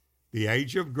age, the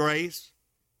age of grace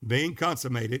being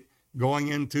consummated, going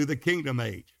into the kingdom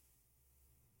age.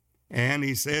 And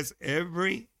he says,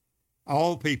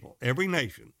 all people, every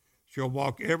nation shall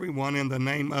walk everyone in the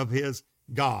name of his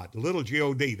God, little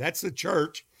G-O-D. That's the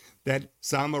church, that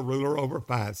some are ruler over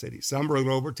 5 cities, some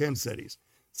ruler over 10 cities,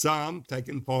 some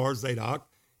taken for Zadok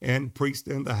and priest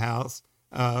in the house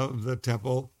of the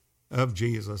temple of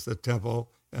Jesus, the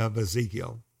temple of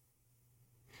Ezekiel.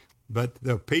 But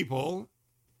the people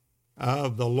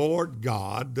of the Lord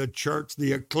God, the church,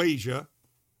 the ecclesia,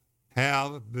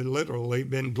 have literally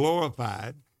been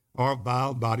glorified, or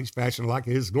vile bodies fashioned like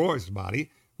his glorious body,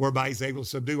 whereby he's able to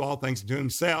subdue all things to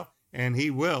himself, and he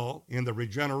will, in the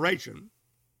regeneration,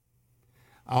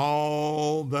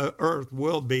 all the earth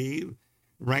will be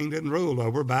reigned and ruled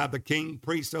over by the king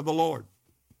priest of the Lord.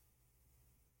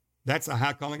 That's the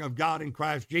high calling of God in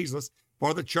Christ Jesus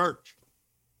for the church.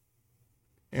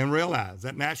 And realize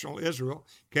that national Israel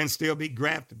can still be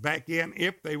grafted back in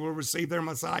if they will receive their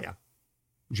Messiah,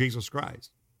 Jesus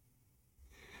Christ.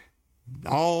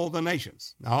 All the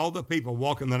nations, all the people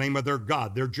walk in the name of their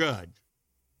God, their judge.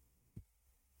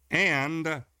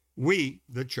 And we,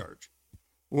 the church,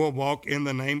 will walk in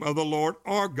the name of the Lord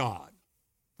our God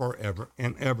forever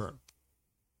and ever.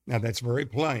 Now that's very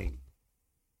plain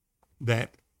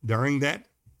that during that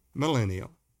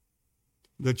millennial,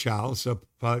 the child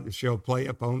shall play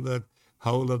upon the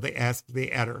hole of the asp,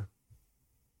 the adder.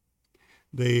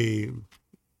 The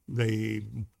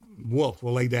wolf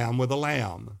will lay down with the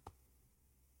lamb.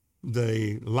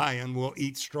 The lion will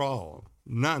eat straw.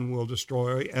 None will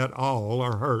destroy at all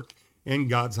or hurt in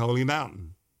God's holy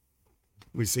mountain.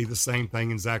 We see the same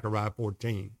thing in Zechariah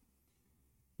 14.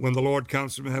 When the Lord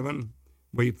comes from heaven,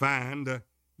 we find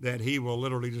that he will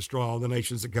literally destroy all the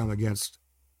nations that come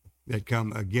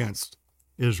against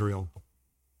Israel.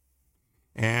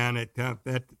 And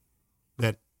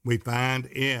that we find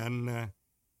in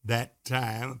that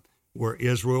time where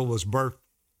Israel was birthed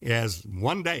as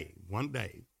one day,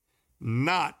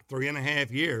 not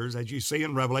 3.5 years, as you see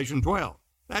in Revelation 12.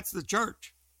 That's the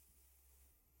church.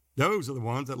 Those are the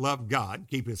ones that love God,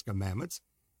 keep his commandments,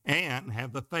 and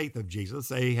have the faith of Jesus.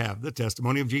 They have the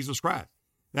testimony of Jesus Christ.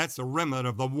 That's the remnant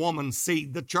of the woman's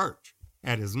seed, the church.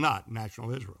 That is not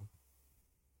national Israel.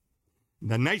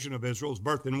 The nation of Israel is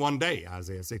birthed in one day,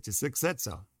 Isaiah 66 said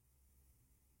so.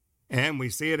 And we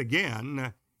see it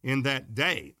again in that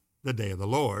day, the day of the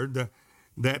Lord,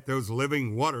 that those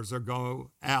living waters are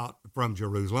go out from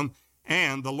Jerusalem,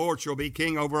 and the Lord shall be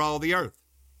king over all the earth.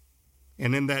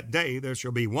 And in that day there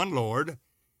shall be one Lord,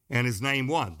 and his name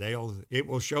one. It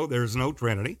will show there's no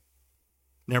Trinity.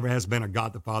 Never has been a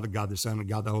God the Father, God the Son, and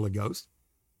God the Holy Ghost.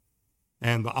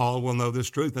 And all will know this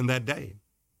truth in that day.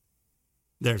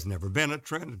 There's never been a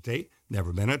Trinity,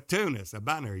 never been a two-ness, a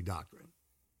binary doctrine.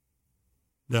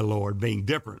 The Lord being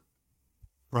different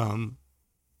from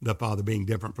the Father, being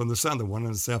different from the Son, the one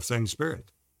and the self-same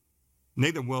Spirit.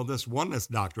 Neither will this oneness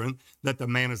doctrine that the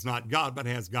man is not God but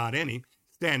has God in him,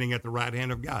 standing at the right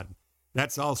hand of God.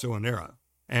 That's also an error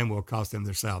and will cost them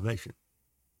their salvation.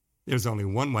 There's only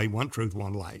one way, one truth,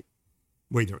 one light.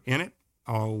 We're either in it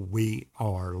or we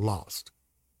are lost.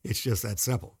 It's just that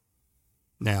simple.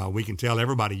 Now, we can tell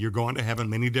everybody you're going to heaven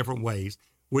many different ways,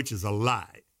 which is a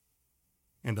lie.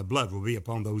 And the blood will be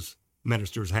upon those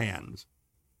ministers' hands.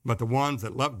 But the ones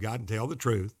that love God and tell the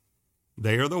truth,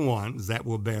 they are the ones that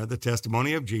will bear the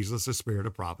testimony of Jesus, the spirit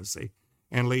of prophecy,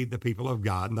 and lead the people of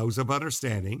God and those of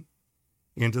understanding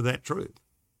into that truth.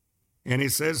 And he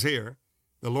says here,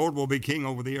 the Lord will be king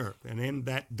over the earth. And in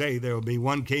that day, there will be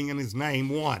one king and his name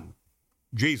one,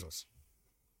 Jesus.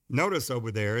 Notice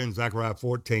over there in Zechariah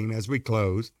 14, as we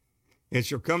close, it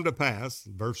shall come to pass,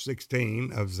 verse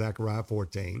 16 of Zechariah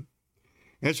 14,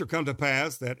 it shall come to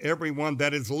pass that everyone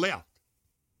that is left,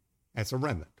 that's a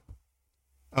remnant,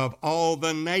 of all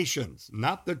the nations,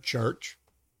 not the church,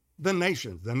 the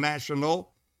nations, the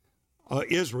national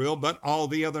Israel, but all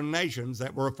the other nations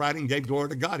that were fighting gave glory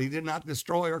to God. He did not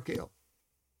destroy or kill.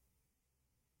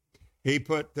 He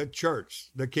put the church,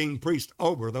 the king priest,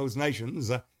 over those nations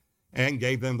and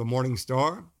gave them the morning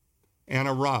star and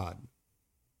a rod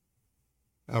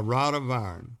of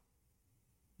iron,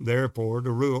 therefore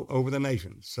to rule over the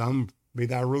nations. Some be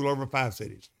thou rule over 5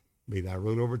 cities, be thou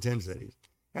rule over 10 cities.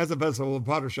 As a vessel of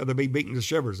potter shall they be beaten to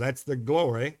shivers. That's the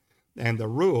glory and the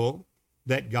rule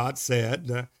that God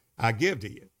said, I give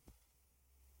to you.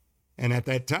 And at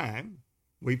that time,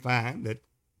 we find that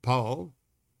Paul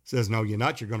says, no, you're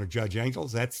not. You're going to judge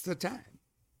angels. That's the time.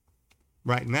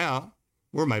 Right now,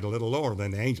 we're made a little lower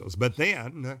than the angels. But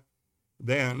then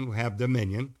we have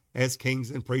dominion as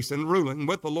kings and priests and ruling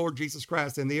with the Lord Jesus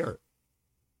Christ in the earth.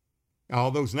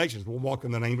 All those nations will walk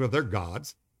in the name of their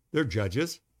gods, their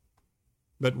judges.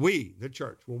 But we, the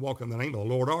church, will walk in the name of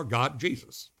the Lord our God,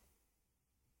 Jesus.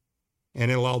 And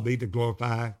it'll all be to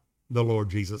glorify the Lord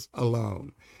Jesus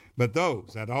alone. But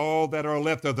those all that are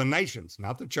left of the nations,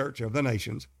 not the church, of the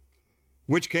nations,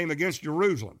 which came against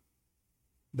Jerusalem,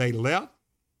 they left.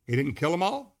 He didn't kill them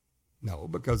all? No,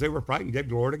 because they were frightened, gave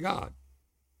glory to God.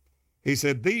 He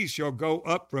said, these shall go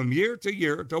up from year to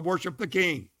year to worship the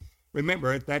King.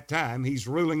 Remember, at that time, he's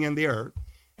ruling in the earth,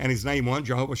 and his name one,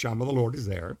 Jehovah Shammah, the Lord is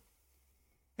there.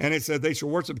 And it said, they shall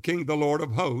worship the King, the Lord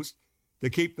of hosts, to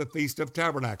keep the Feast of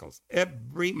Tabernacles.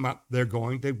 Every month they're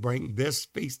going to bring this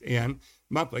feast in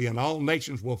monthly, and all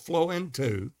nations will flow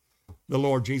into the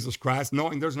Lord Jesus Christ,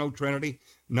 knowing there's no Trinity,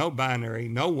 no binary,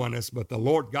 no oneness, but the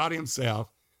Lord God himself,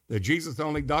 the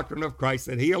Jesus-only doctrine of Christ,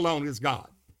 that he alone is God.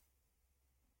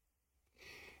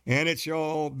 And it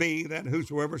shall be that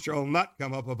whosoever shall not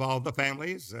come up of all the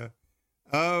families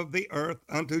of the earth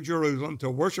unto Jerusalem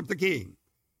to worship the King,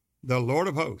 the Lord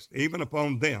of hosts, even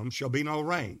upon them shall be no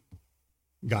rain.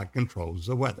 God controls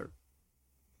the weather.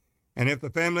 And if the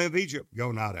family of Egypt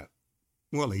go not up,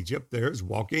 well, Egypt there is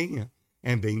walking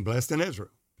and being blessed in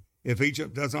Israel. If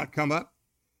Egypt does not come up,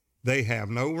 they have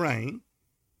no rain.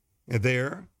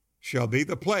 There shall be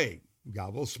the plague.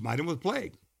 God will smite them with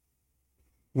plague,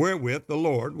 wherewith the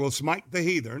Lord will smite the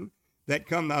heathen that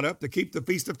come not up to keep the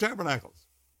Feast of Tabernacles.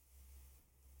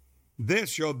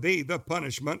 This shall be the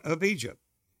punishment of Egypt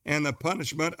and the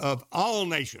punishment of all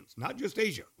nations, not just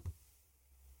Egypt,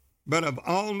 but of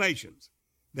all nations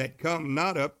that come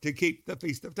not up to keep the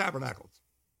Feast of Tabernacles,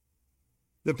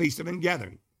 the Feast of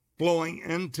Ingathering, flowing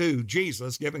into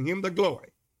Jesus, giving him the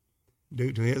glory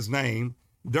due to his name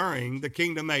during the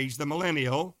kingdom age, the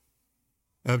millennial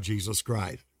of Jesus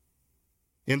Christ.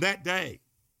 In that day,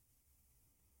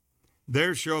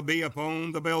 there shall be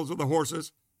upon the bells of the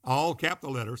horses, all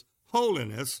capital letters,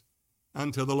 holiness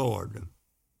unto the Lord.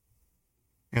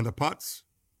 And the pots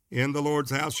in the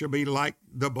Lord's house shall be like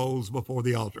the bowls before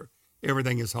the altar.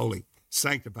 Everything is holy,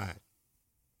 sanctified.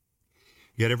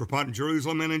 Yet every pot in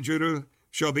Jerusalem and in Judah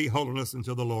shall be holiness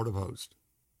unto the Lord of hosts.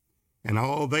 And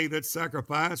all they that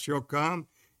sacrifice shall come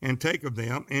and take of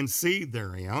them and seethe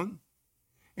therein.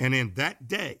 And in that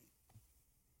day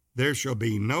there shall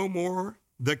be no more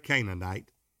the Canaanite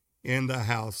in the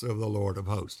house of the Lord of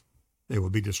hosts. They will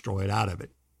be destroyed out of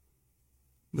it.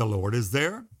 The Lord is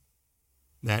there.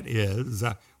 That is,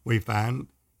 we find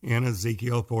in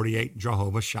Ezekiel 48,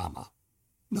 Jehovah Shammah.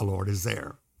 The Lord is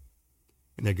there.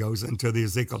 And it goes into the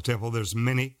Ezekiel temple. There's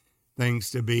many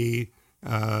things to be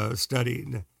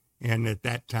studied. And at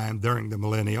that time, during the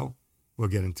millennial, we'll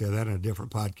get into that in a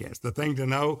different podcast. The thing to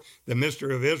know, the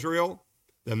mystery of Israel,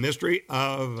 the mystery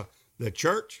of the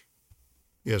church,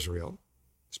 Israel,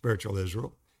 spiritual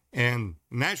Israel, and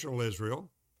national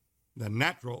Israel, the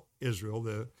natural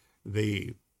Israel,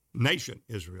 the nation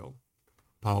Israel.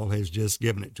 Paul has just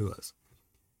given it to us.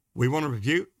 We want to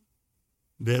refute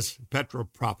this Petra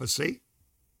prophecy,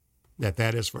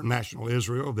 that is for national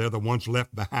Israel. They're the ones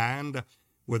left behind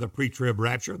with a pre-trib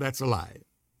rapture. That's a lie.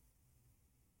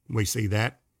 We see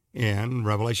that in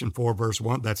Revelation 4, verse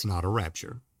 1. That's not a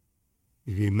rapture.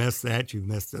 If you miss that, you've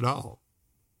missed it all.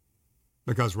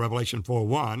 Because Revelation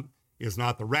 4:1 is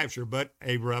not the rapture, but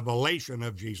a revelation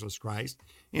of Jesus Christ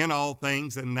in all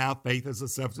things, and now faith is the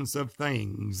substance of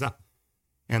things.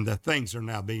 And the things are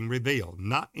now being revealed,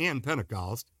 not in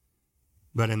Pentecost,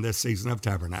 but in this season of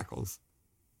tabernacles,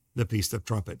 the Feast of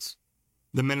Trumpets,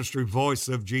 the ministry voice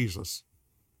of Jesus.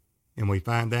 And we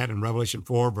find that in Revelation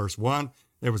 4, verse 1,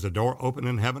 there was a door open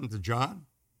in heaven to John,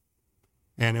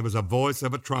 and it was a voice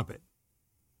of a trumpet.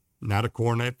 Not a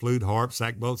cornet, flute, harp,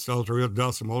 sackbut, psaltery, or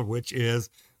dulcimer, which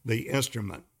is the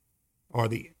instrument or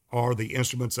the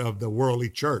instruments of the worldly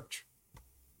church.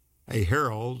 A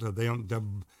herald of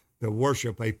them to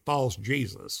worship a false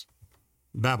Jesus,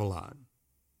 Babylon.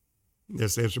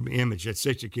 This instrument image at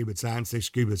 60 cubits high and 6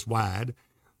 cubits wide.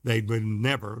 They would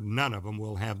never, none of them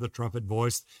will have the trumpet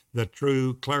voice, the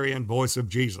true clarion voice of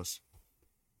Jesus.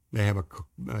 They have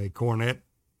a cornet,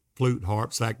 flute,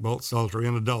 harp, sackbut, psaltery,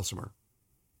 and a dulcimer.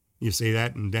 You see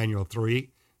that in Daniel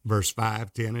 3, verse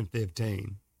 5, 10, and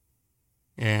 15.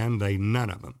 And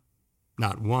none of them,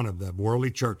 not one of the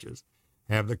worldly churches,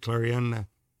 have the clarion,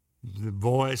 the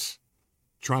voice,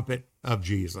 trumpet of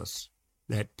Jesus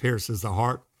that pierces the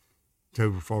heart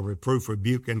for reproof,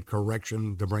 rebuke, and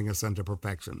correction to bring us unto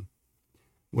perfection.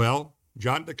 Well,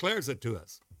 John declares it to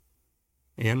us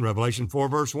in Revelation 4,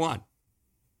 verse 1.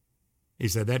 He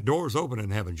said, that door is open in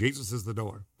heaven. Jesus is the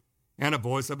door. And a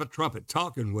voice of a trumpet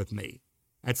talking with me.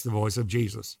 That's the voice of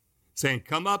Jesus, saying,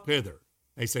 come up hither.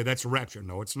 They say that's a rapture.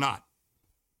 No, it's not.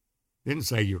 Didn't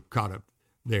say you're caught up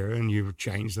there and you've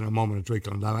changed in a moment of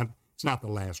twinkling of an eye. It's not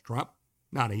the last trump,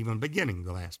 not even beginning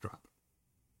the last trump.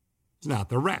 It's not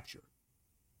the rapture.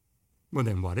 Well,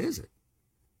 then what is it?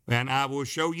 And I will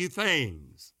show you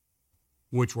things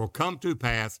which will come to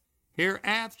pass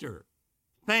hereafter.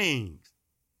 Things.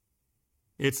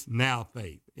 It's now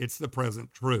faith. It's the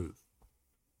present truth.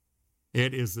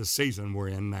 It is the season we're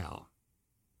in now.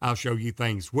 I'll show you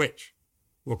things which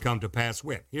will come to pass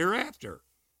with hereafter.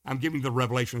 I'm giving the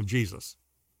revelation of Jesus.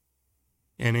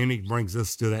 And then he brings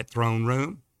us to that throne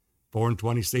room,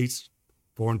 24 seats,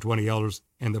 24 elders,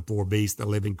 and the 4 beasts, the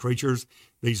living creatures.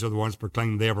 These are the ones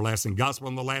proclaiming the everlasting gospel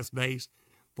in the last days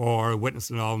for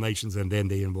witnessing all nations, and then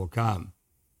the end will come.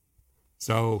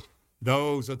 So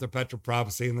those of the Petra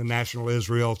prophecy and the national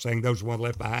Israel saying those one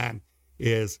left behind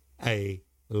is a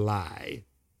lie,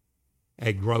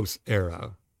 a gross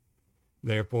error.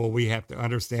 Therefore, we have to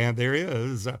understand there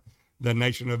is the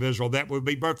nation of Israel that will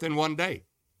be birthed in one day,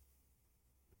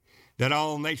 that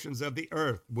all nations of the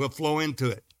earth will flow into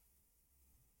it.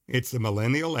 It's the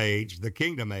millennial age, the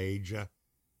kingdom age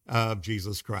of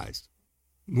Jesus Christ.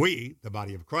 We, the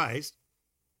body of Christ,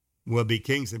 will be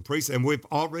kings and priests, and we've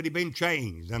already been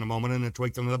changed in a moment, in a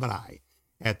twinkling of an eye,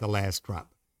 at the last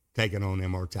trump, taking on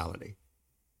immortality.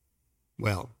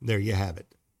 Well, there you have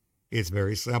it. It's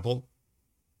very simple.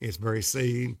 It's very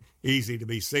easy to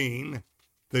be seen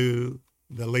through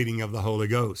the leading of the Holy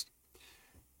Ghost.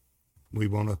 We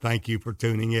want to thank you for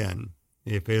tuning in.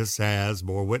 If this has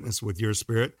bore witness with your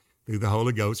spirit through the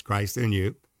Holy Ghost, Christ in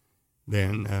you,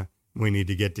 then we need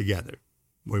to get together.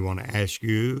 We want to ask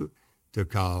you to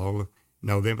call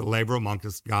Know them that labor among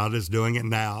us. God is doing it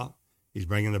now. He's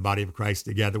bringing the body of Christ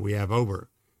together. We have over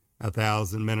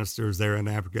 1,000 ministers there in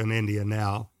Africa and India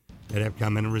now that have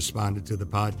come in and responded to the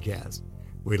podcast.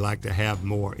 We'd like to have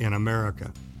more in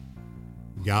America.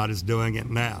 God is doing it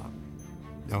now.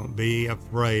 Don't be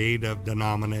afraid of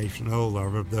denominational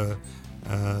or of the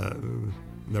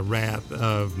wrath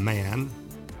of man.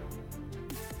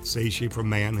 Cease ye from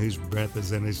man whose breath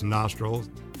is in his nostrils.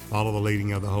 Follow the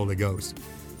leading of the Holy Ghost.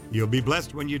 You'll be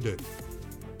blessed when you do.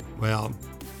 Well,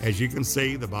 as you can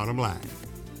see, the bottom line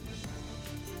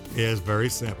is very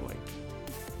simply,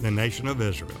 the nation of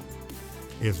Israel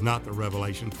is not the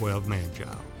Revelation 12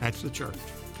 man-child. That's the church.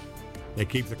 They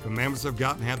keep the commandments of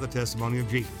God and have the testimony of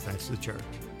Jesus. That's the church.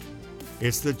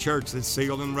 It's the church that's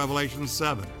sealed in Revelation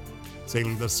 7,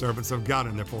 sealing the servants of God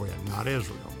in their forehead, not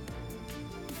Israel.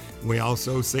 We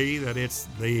also see that it's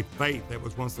the faith that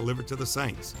was once delivered to the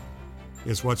saints.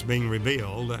 It's what's being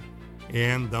revealed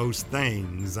in those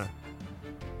things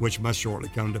which must shortly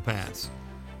come to pass.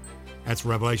 That's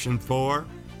Revelation 4,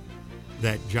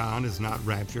 that John is not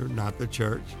raptured, not the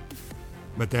church,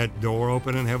 but that door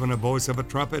open in heaven, a voice of a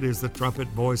trumpet is the trumpet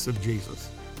voice of Jesus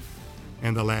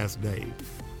in the last days.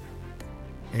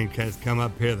 And has come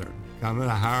up hither, come at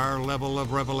a higher level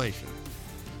of revelation,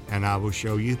 and I will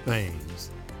show you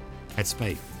things. That's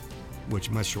faith, which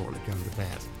must shortly come to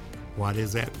pass. What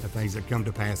is that? The things that come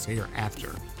to pass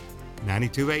hereafter.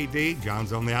 92 AD,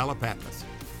 John's on the Isle of Patmos.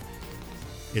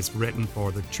 It's written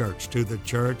for the church, to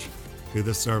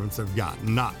the servants of God,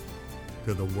 not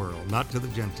to the world, not to the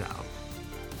Gentiles.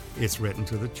 It's written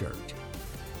to the church.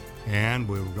 And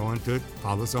we're going to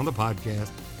follow us on the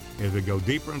podcast as we go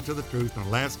deeper into the truth and the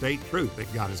last day truth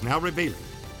that God is now revealing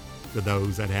to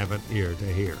those that have an ear to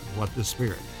hear what the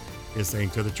Spirit is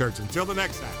saying to the church. Until the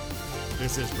next time,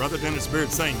 this is Brother Dennis Beard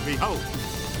saying, behold,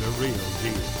 the real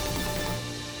Jesus.